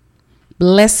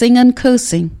 blessing and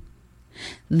cursing.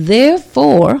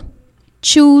 Therefore,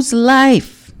 choose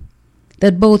life,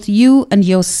 that both you and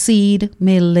your seed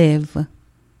may live."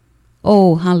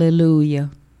 Oh,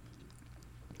 hallelujah.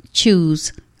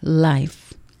 Choose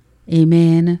life.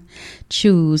 Amen.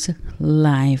 Choose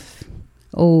life.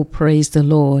 Oh, praise the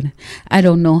Lord. I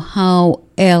don't know how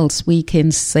else we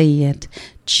can say it.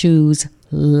 Choose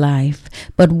life.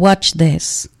 But watch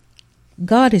this.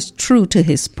 God is true to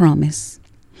his promise.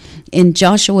 In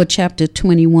Joshua chapter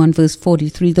 21, verse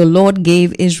 43, "The Lord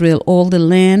gave Israel all the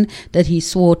land that he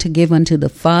swore to give unto the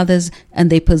fathers, and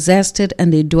they possessed it,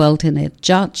 and they dwelt in it."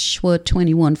 Joshua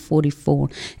 21:44.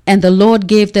 "And the Lord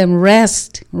gave them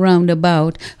rest round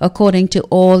about, according to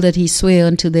all that he sware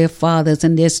unto their fathers,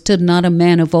 and there stood not a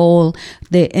man of all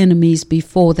their enemies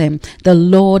before them. The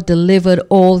Lord delivered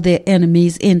all their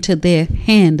enemies into their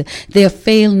hand. There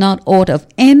failed not aught of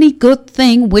any good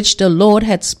thing which the Lord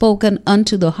had spoken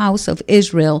unto the house of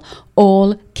Israel.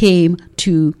 All came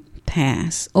to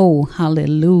pass." Oh,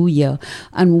 hallelujah.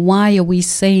 And why are we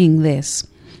saying this?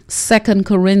 2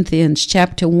 Corinthians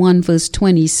chapter 1 verse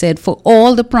 20 said, "For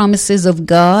all the promises of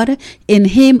God in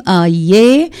him are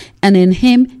yea, and in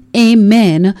him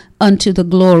amen, unto the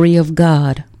glory of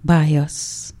God by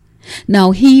us. Now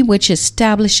he which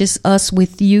establishes us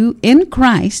with you in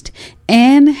Christ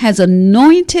and has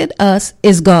anointed us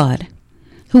is God,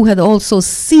 who hath also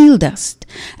sealed us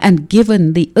and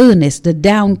given the earnest, the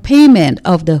down payment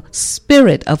of the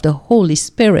Spirit, of the Holy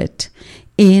Spirit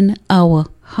in our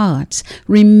hearts."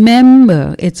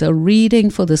 Remember, it's a reading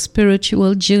for the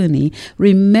spiritual journey.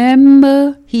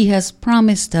 Remember, he has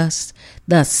promised us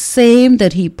the same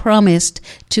that he promised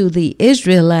to the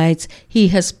Israelites. He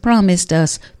has promised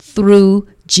us through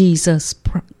Jesus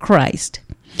Christ.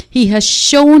 He has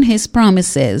shown his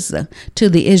promises to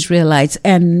the Israelites,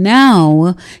 and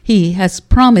now he has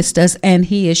promised us, and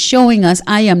he is showing us,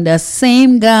 I am the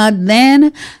same God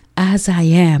then as I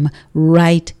am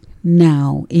right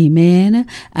now. Amen.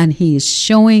 And he is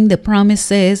showing the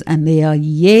promises, and they are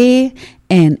yea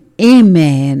and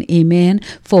amen. Amen.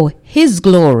 For his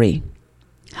glory.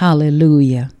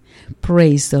 Hallelujah.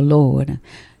 Praise the Lord.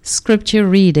 Scripture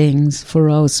readings for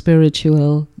our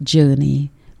spiritual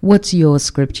journey. What's your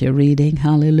scripture reading,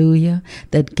 hallelujah,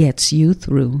 that gets you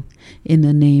through in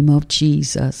the name of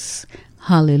Jesus?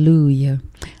 Hallelujah.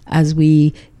 As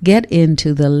we get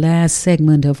into the last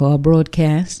segment of our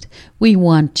broadcast, we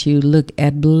want to look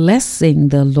at blessing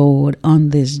the Lord on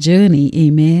this journey.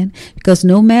 Amen. Because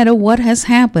no matter what has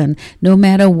happened, no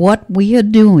matter what we are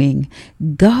doing,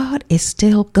 God is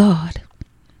still God.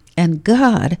 And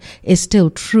God is still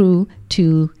true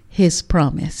to his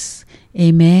promise.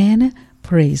 Amen.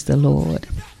 Praise the Lord.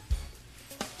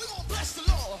 We're going to bless the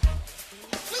Lord.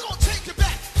 We're going to take it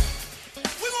back.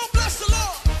 We're going to bless the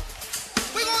Lord.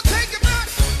 We're going to take it back.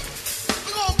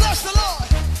 We're going to bless the Lord.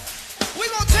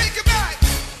 We're going to take it back.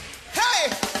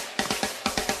 Hey,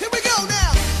 here we go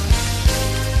now.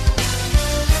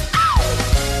 Ow!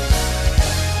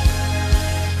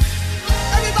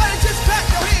 Everybody just clap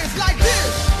your hands like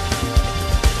this.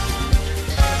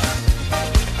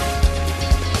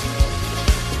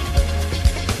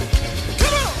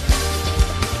 Come on.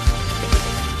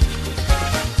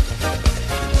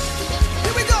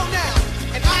 Here we go now.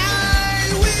 And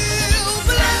I will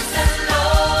bless the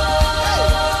Lord.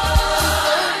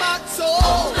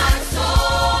 Oh, my soul.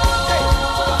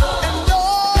 And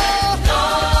all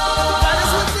that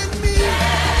is within me.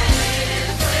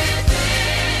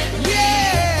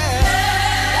 Yeah.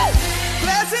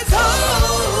 Bless his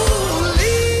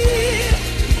holy.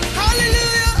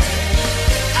 Hallelujah.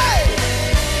 Hey.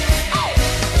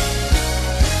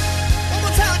 One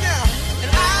more time now.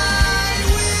 And I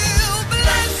will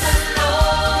bless the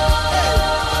Lord.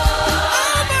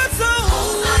 Oh,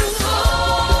 my soul.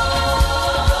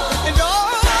 And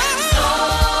all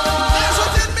that's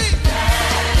within me.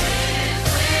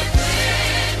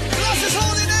 Bless his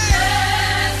holy name.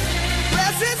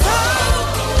 Bless his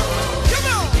holy. Come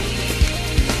on.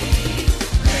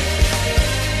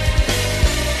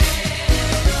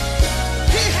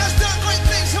 He has done great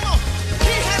things. Come on.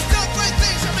 He has done great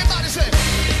things. Everybody say.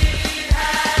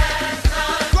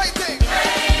 Great things.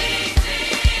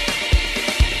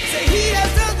 Say he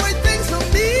has done great things for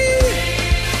me.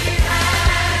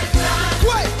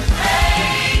 Great.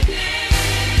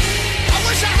 I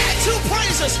wish I had two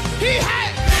praises. He has.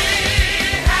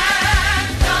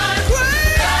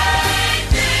 Great.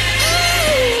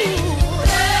 Ooh.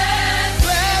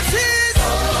 Bless his.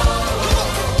 Come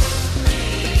on.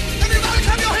 Everybody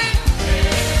clap your hands.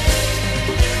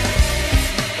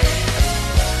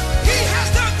 He has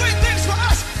done great things for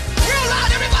us. Real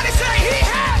loud, everybody say he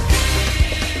has.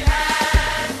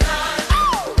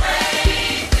 Oh.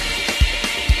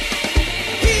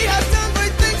 He has done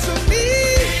great things for me.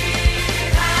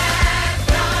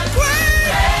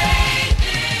 Great.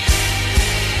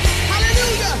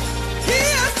 Hallelujah. He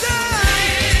has done.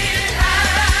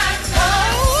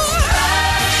 Oh.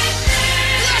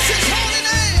 Bless his holy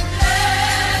name.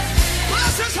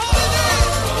 Bless his holy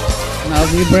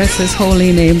name. We bless his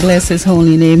holy name. Bless his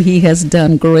holy name. He has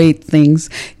done great things.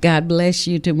 God bless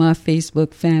you to my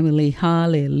Facebook family.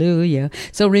 Hallelujah.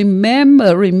 So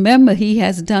remember, he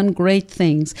has done great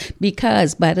things,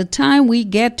 because by the time we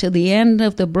get to the end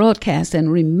of the broadcast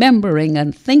and remembering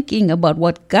and thinking about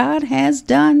what God has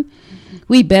done,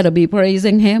 we better be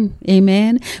praising him.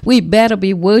 Amen. We better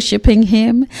be worshiping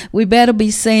him. We better be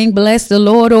saying, bless the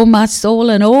Lord, O my soul,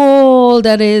 and all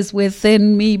that is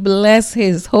within me. Bless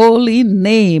his holy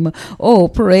name. Oh,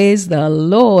 praise the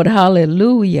Lord.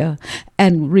 Hallelujah.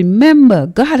 And remember,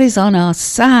 God is on our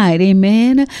side.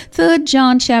 Amen. 3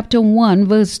 John chapter 1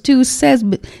 verse 2 says,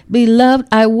 Beloved,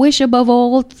 I wish above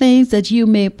all things that you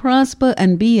may prosper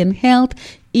and be in health,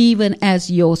 even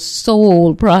as your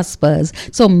soul prospers.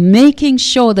 So making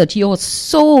sure that your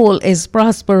soul is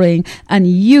prospering and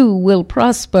you will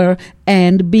prosper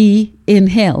and be in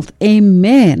health.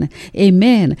 Amen.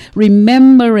 Amen.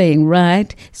 Remembering,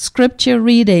 right? Scripture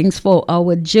readings for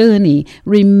our journey.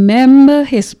 Remember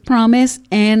his promise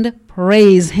and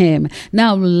praise him.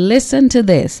 Now listen to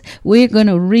this. We're going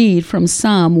to read from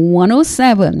Psalm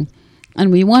 107, and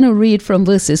we want to read from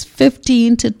verses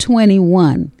 15 to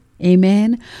 21.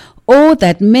 Amen. Oh,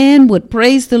 that men would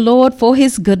praise the Lord for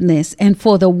his goodness and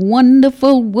for the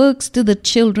wonderful works to the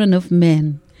children of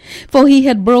men. For he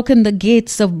had broken the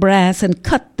gates of brass and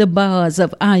cut the bars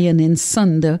of iron in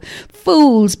sunder.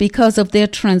 Fools, because of their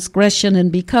transgression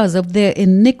and because of their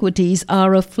iniquities,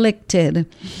 are afflicted.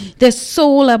 Their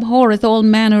soul abhorreth all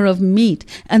manner of meat,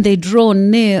 and they draw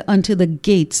near unto the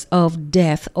gates of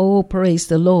death. Oh, praise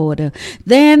the Lord.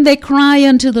 Then they cry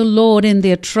unto the Lord in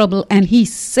their trouble, and he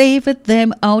saveth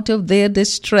them out of their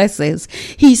distresses.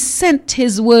 He sent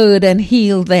his word and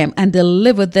healed them and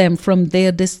delivered them from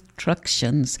their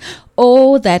destructions.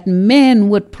 Oh, that men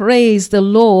would praise the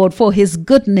Lord for his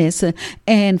goodness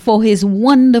and for his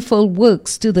wonderful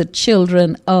works to the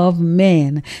children of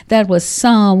men. That was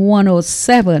Psalm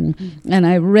 107. And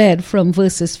I read from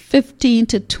verses 15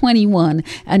 to 21.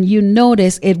 And you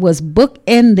notice it was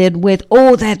bookended with,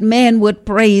 oh, that men would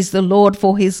praise the Lord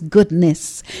for his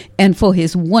goodness and for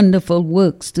his wonderful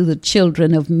works to the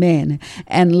children of men.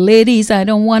 And ladies, I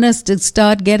don't want us to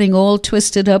start getting all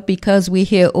twisted up because we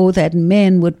hear, oh, that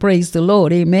men would praise the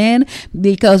Lord. Amen.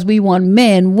 Because we want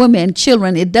men, women,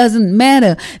 children. It doesn't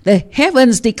matter. The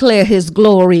heavens declare his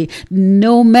glory.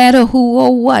 No matter who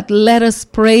or what, let us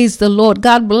praise the Lord.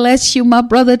 God bless you, my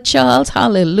brother Charles.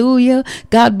 Hallelujah.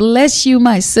 God bless you,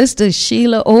 my sister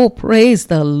Sheila. Oh, praise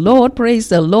the Lord. Praise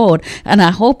the Lord. And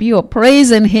I hope you are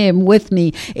praising him with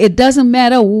me. It doesn't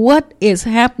matter what is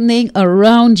happening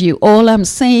around you. All I'm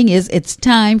saying is it's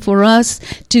time for us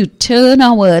to turn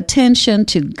our attention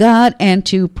to God and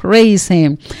to praise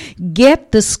him.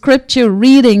 Get the scripture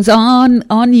readings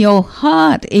on your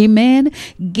heart. Amen.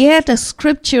 Get a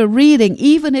scripture reading,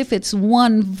 even if it's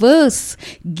one verse.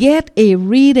 Get a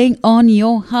reading on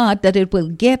your heart that it will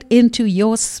get into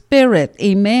your spirit.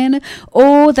 Amen.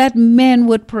 Oh, that men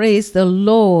would praise the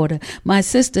Lord. My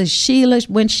sister Sheila,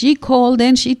 when she called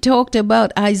in, she talked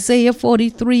about Isaiah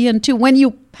 43:2. When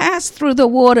you pass through the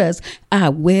waters, I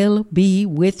will be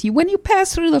with you. When you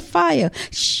pass through the fire,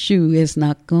 sure it's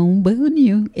not going to burn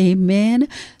you. Amen.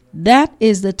 That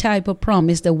is the type of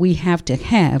promise that we have to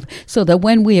have, so that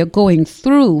when we are going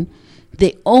through,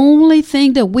 the only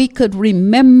thing that we could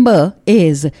remember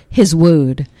is his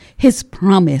word, his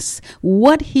promise,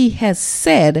 what he has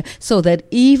said, so that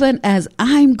even as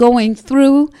I'm going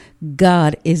through,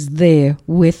 God is there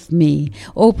with me.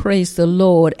 Oh, praise the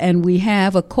Lord. And we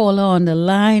have a caller on the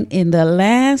line in the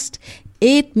last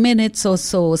 8 minutes or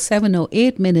so, 7 or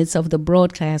 8 minutes of the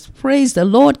broadcast. Praise the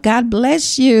Lord. God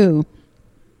bless you.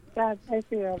 God bless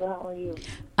you. How are you?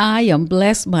 I am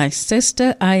blessed, my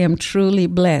sister. I am truly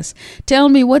blessed. Tell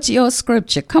me, what's your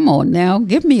scripture? Come on now.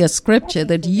 Give me a scripture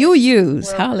that you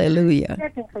use.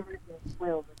 Hallelujah. 2 Corinthians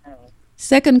 12 and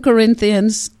 2 9.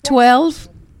 Corinthians 12.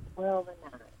 12 and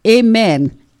 9.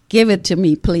 Amen. Give it to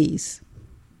me, please.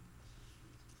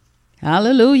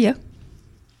 Hallelujah.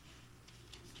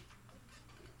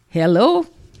 Hello.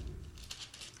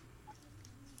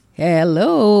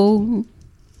 Hello.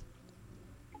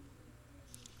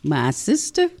 My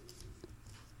sister.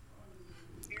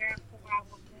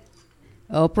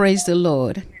 Oh, praise the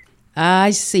Lord.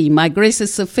 I see. My grace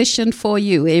is sufficient for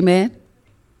you. Amen.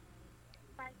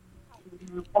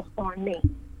 That's on me.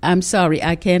 I'm sorry.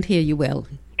 I can't hear you well.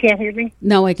 Can't hear me?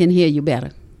 Now I can hear you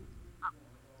better.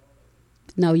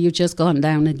 No, you just gone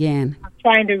down again. I'm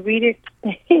trying to read it.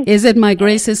 Is it my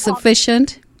grace is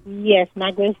sufficient? Yes,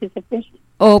 my grace is sufficient.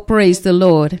 Oh, praise the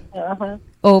Lord. Uh-huh.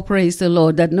 Oh, praise the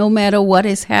Lord. That no matter what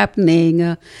is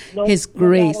happening, his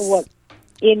grace. No matter what.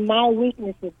 In my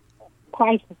weaknesses,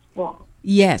 Christ is strong.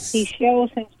 Yes. He shows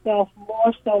himself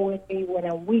more so in me when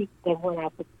I'm weak than when I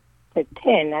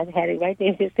pretend. I had it right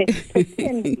there. It says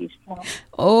pretend to be strong.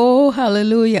 Oh,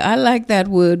 hallelujah. I like that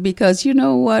word because you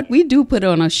know what? We do put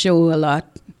on a show a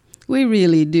lot. We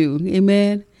really do.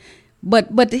 Amen.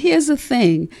 But here's the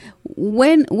thing.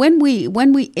 When we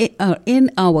are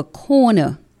in our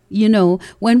corner, you know,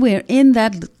 when we're in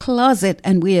that closet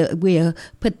and we're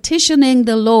petitioning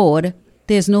the Lord,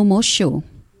 there's no more show.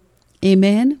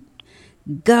 Amen.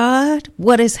 God,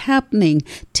 what is happening?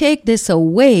 Take this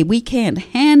away. We can't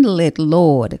handle it,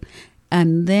 Lord.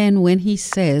 And then when he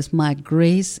says, my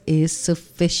grace is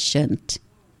sufficient.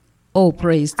 Oh,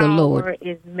 praise the Lord. Power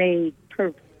is made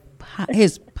perfect.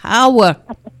 His power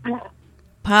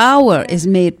is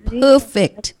made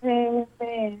perfect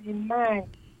In mine.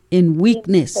 in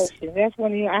weakness. That's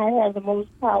when I have the most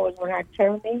power, when I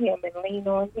turn to him and lean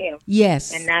on him.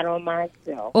 Yes. And not on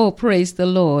myself. Oh, praise the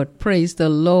Lord. Praise the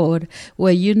Lord.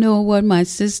 Well, you know what, my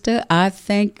sister? I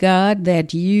thank God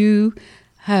that you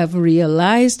have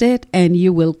realized it and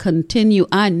you will continue.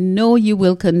 I know you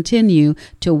will continue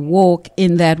to walk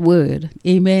in that word.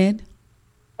 Amen.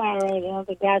 All right,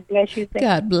 Elder. God bless you.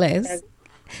 God bless.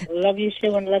 Love you,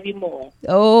 sure, and love you more.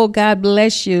 Oh, God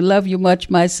bless you. Love you much,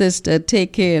 my sister.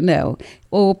 Take care now.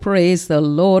 Oh, praise the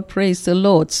Lord. Praise the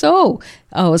Lord. So,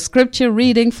 our scripture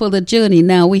reading for the journey.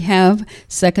 Now we have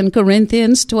 2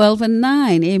 Corinthians 12 and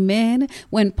 9. Amen.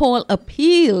 When Paul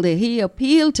appealed, he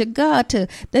appealed to God, to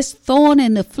this thorn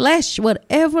in the flesh,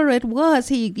 whatever it was.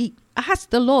 He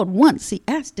asked the Lord once. He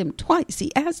asked him twice.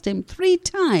 He asked him 3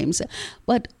 times.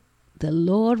 But The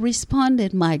Lord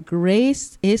responded, my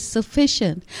grace is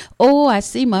sufficient. Oh, I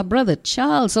see my brother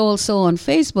Charles also on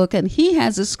Facebook, and he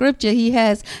has a scripture. He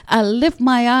has, I lift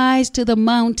my eyes to the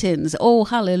mountains. Oh,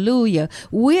 hallelujah.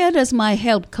 Where does my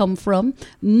help come from?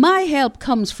 My help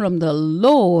comes from the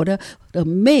Lord, the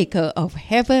maker of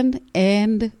heaven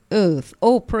and earth.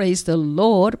 Oh, praise the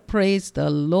Lord. Praise the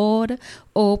Lord.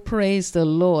 Oh, praise the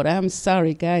Lord. I'm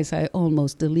sorry, guys. I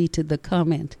almost deleted the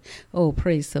comment. Oh,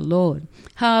 praise the Lord.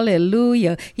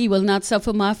 Hallelujah. He will not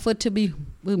suffer my foot to be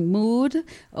moved.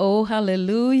 Oh,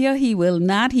 hallelujah. He will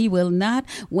not. He will not.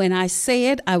 When I say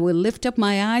it, I will lift up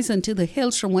my eyes unto the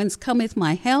hills from whence cometh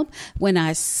my help. When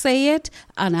I say it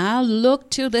and I'll look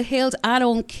to the hills, I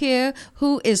don't care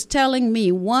who is telling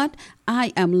me what.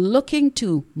 I am looking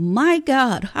to my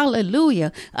God.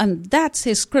 Hallelujah. And that's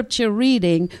his scripture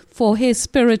reading for his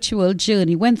spiritual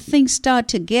journey. When things start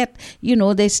to get,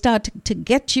 they start to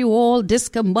get you all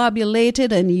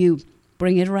discombobulated, and you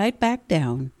bring it right back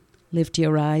down. Lift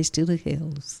your eyes to the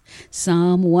hills.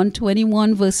 Psalm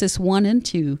 121 verses 1 and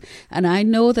 2. And I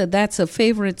know that that's a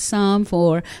favorite psalm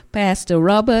for Pastor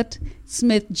Robert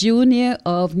Smith Jr.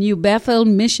 of New Bethel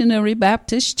Missionary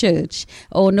Baptist Church.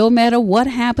 Oh, no matter what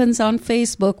happens on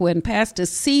Facebook, when Pastor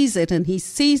sees it and he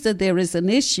sees that there is an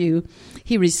issue,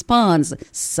 he responds,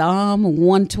 Psalm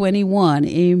 121.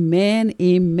 Amen,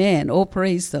 amen. Oh,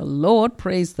 praise the Lord,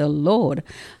 praise the Lord.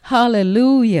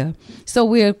 Hallelujah. So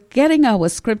we're getting our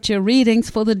scripture readings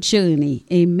for the journey.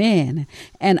 Amen.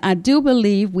 And I do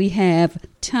believe we have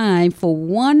time for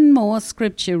one more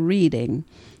scripture reading.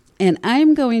 And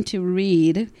I'm going to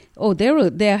read,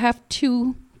 there have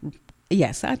two.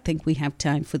 Yes, I think we have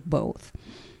time for both.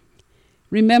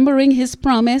 Remembering his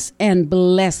promise and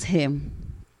bless him.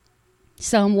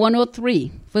 Psalm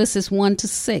 103, verses 1 to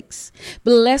 6.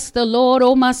 Bless the Lord,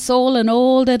 O my soul, and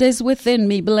all that is within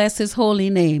me. Bless his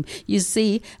holy name. You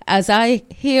see, as I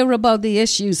hear about the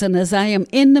issues and as I am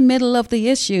in the middle of the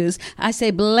issues, I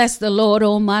say, bless the Lord,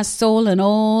 O my soul, and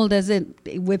all that is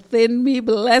within me.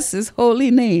 Bless his holy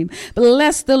name.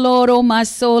 Bless the Lord, O my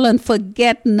soul, and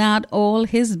forget not all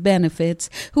his benefits,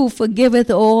 who forgiveth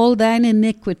all thine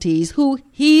iniquities, who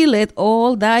healeth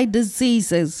all thy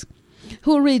diseases,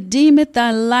 who redeemeth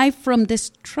thy life from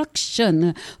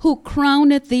destruction, who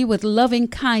crowneth thee with loving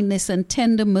kindness and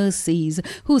tender mercies,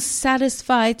 who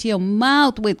satisfieth your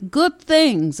mouth with good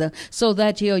things, so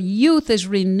that your youth is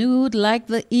renewed like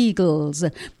the eagles.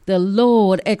 The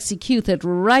Lord executeth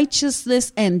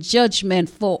righteousness and judgment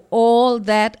for all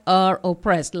that are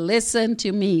oppressed. Listen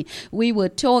to me. We were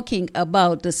talking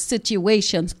about the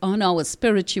situations on our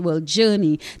spiritual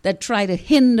journey that try to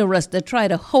hinder us, that try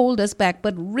to hold us back.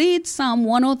 But read Psalm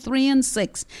 103 and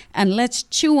 6 and let's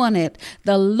chew on it.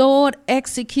 The Lord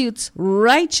executes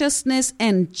righteousness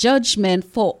and judgment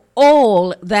for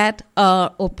all that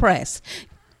are oppressed.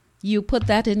 You put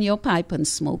that in your pipe and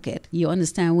smoke it. You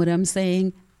understand what I'm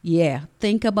saying? Yeah,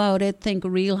 think about it. Think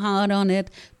real hard on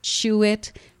it. Chew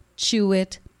it, chew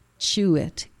it, chew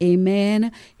it.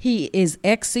 Amen. He is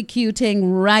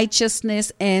executing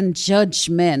righteousness and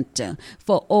judgment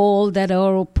for all that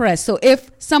are oppressed. So if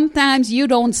sometimes you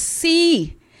don't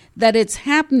see that it's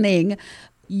happening,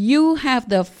 you have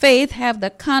the faith, have the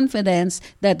confidence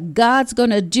that God's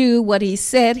going to do what he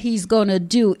said he's going to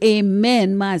do.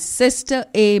 Amen, my sister.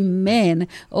 Amen.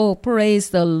 Oh,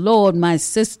 praise the Lord, my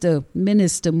sister,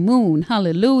 Minister Moon.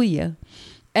 Hallelujah.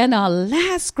 And our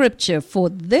last scripture for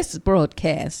this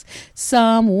broadcast,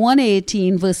 Psalm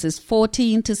 118, verses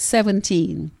 14 to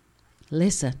 17.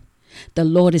 Listen. The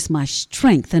Lord is my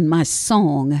strength and my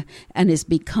song, and is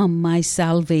become my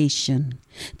salvation.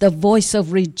 The voice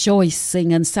of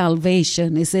rejoicing and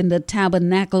salvation is in the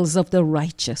tabernacles of the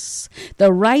righteous.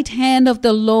 The right hand of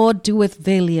the Lord doeth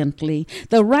valiantly.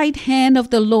 The right hand of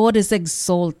the Lord is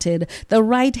exalted. The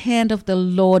right hand of the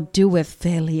Lord doeth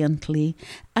valiantly.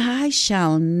 I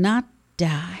shall not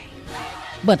die,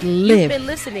 but live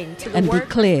and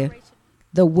declare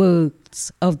the words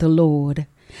of the Lord.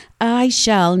 I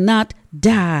shall not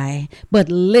die, but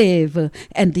live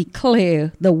and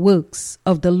declare the works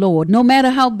of the Lord. No matter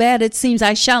how bad it seems,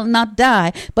 I shall not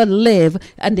die, but live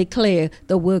and declare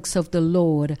the works of the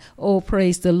Lord. Oh,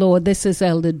 praise the Lord. This is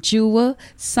Elder Jewel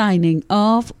signing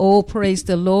off. Oh, praise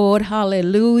the Lord.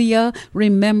 Hallelujah.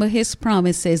 Remember his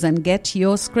promises and get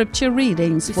your scripture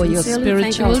readings for your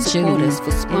spiritual journey.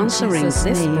 For sponsoring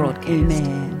this broadcast.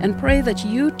 Amen. And pray that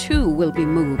you too will be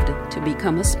moved to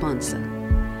become a sponsor.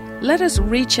 Let us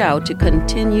reach out to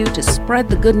continue to spread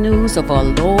the good news of our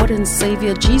Lord and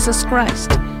Savior Jesus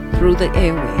Christ through the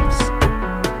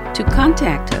airwaves. To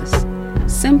contact us,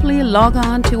 simply log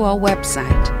on to our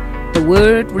website,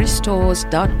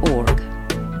 thewordrestores.org,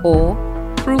 or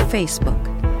through Facebook,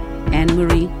 Anne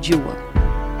Marie Jewell,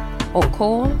 or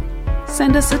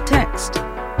send us a text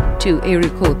to area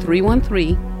code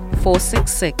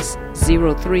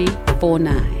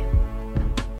 313-466-0349.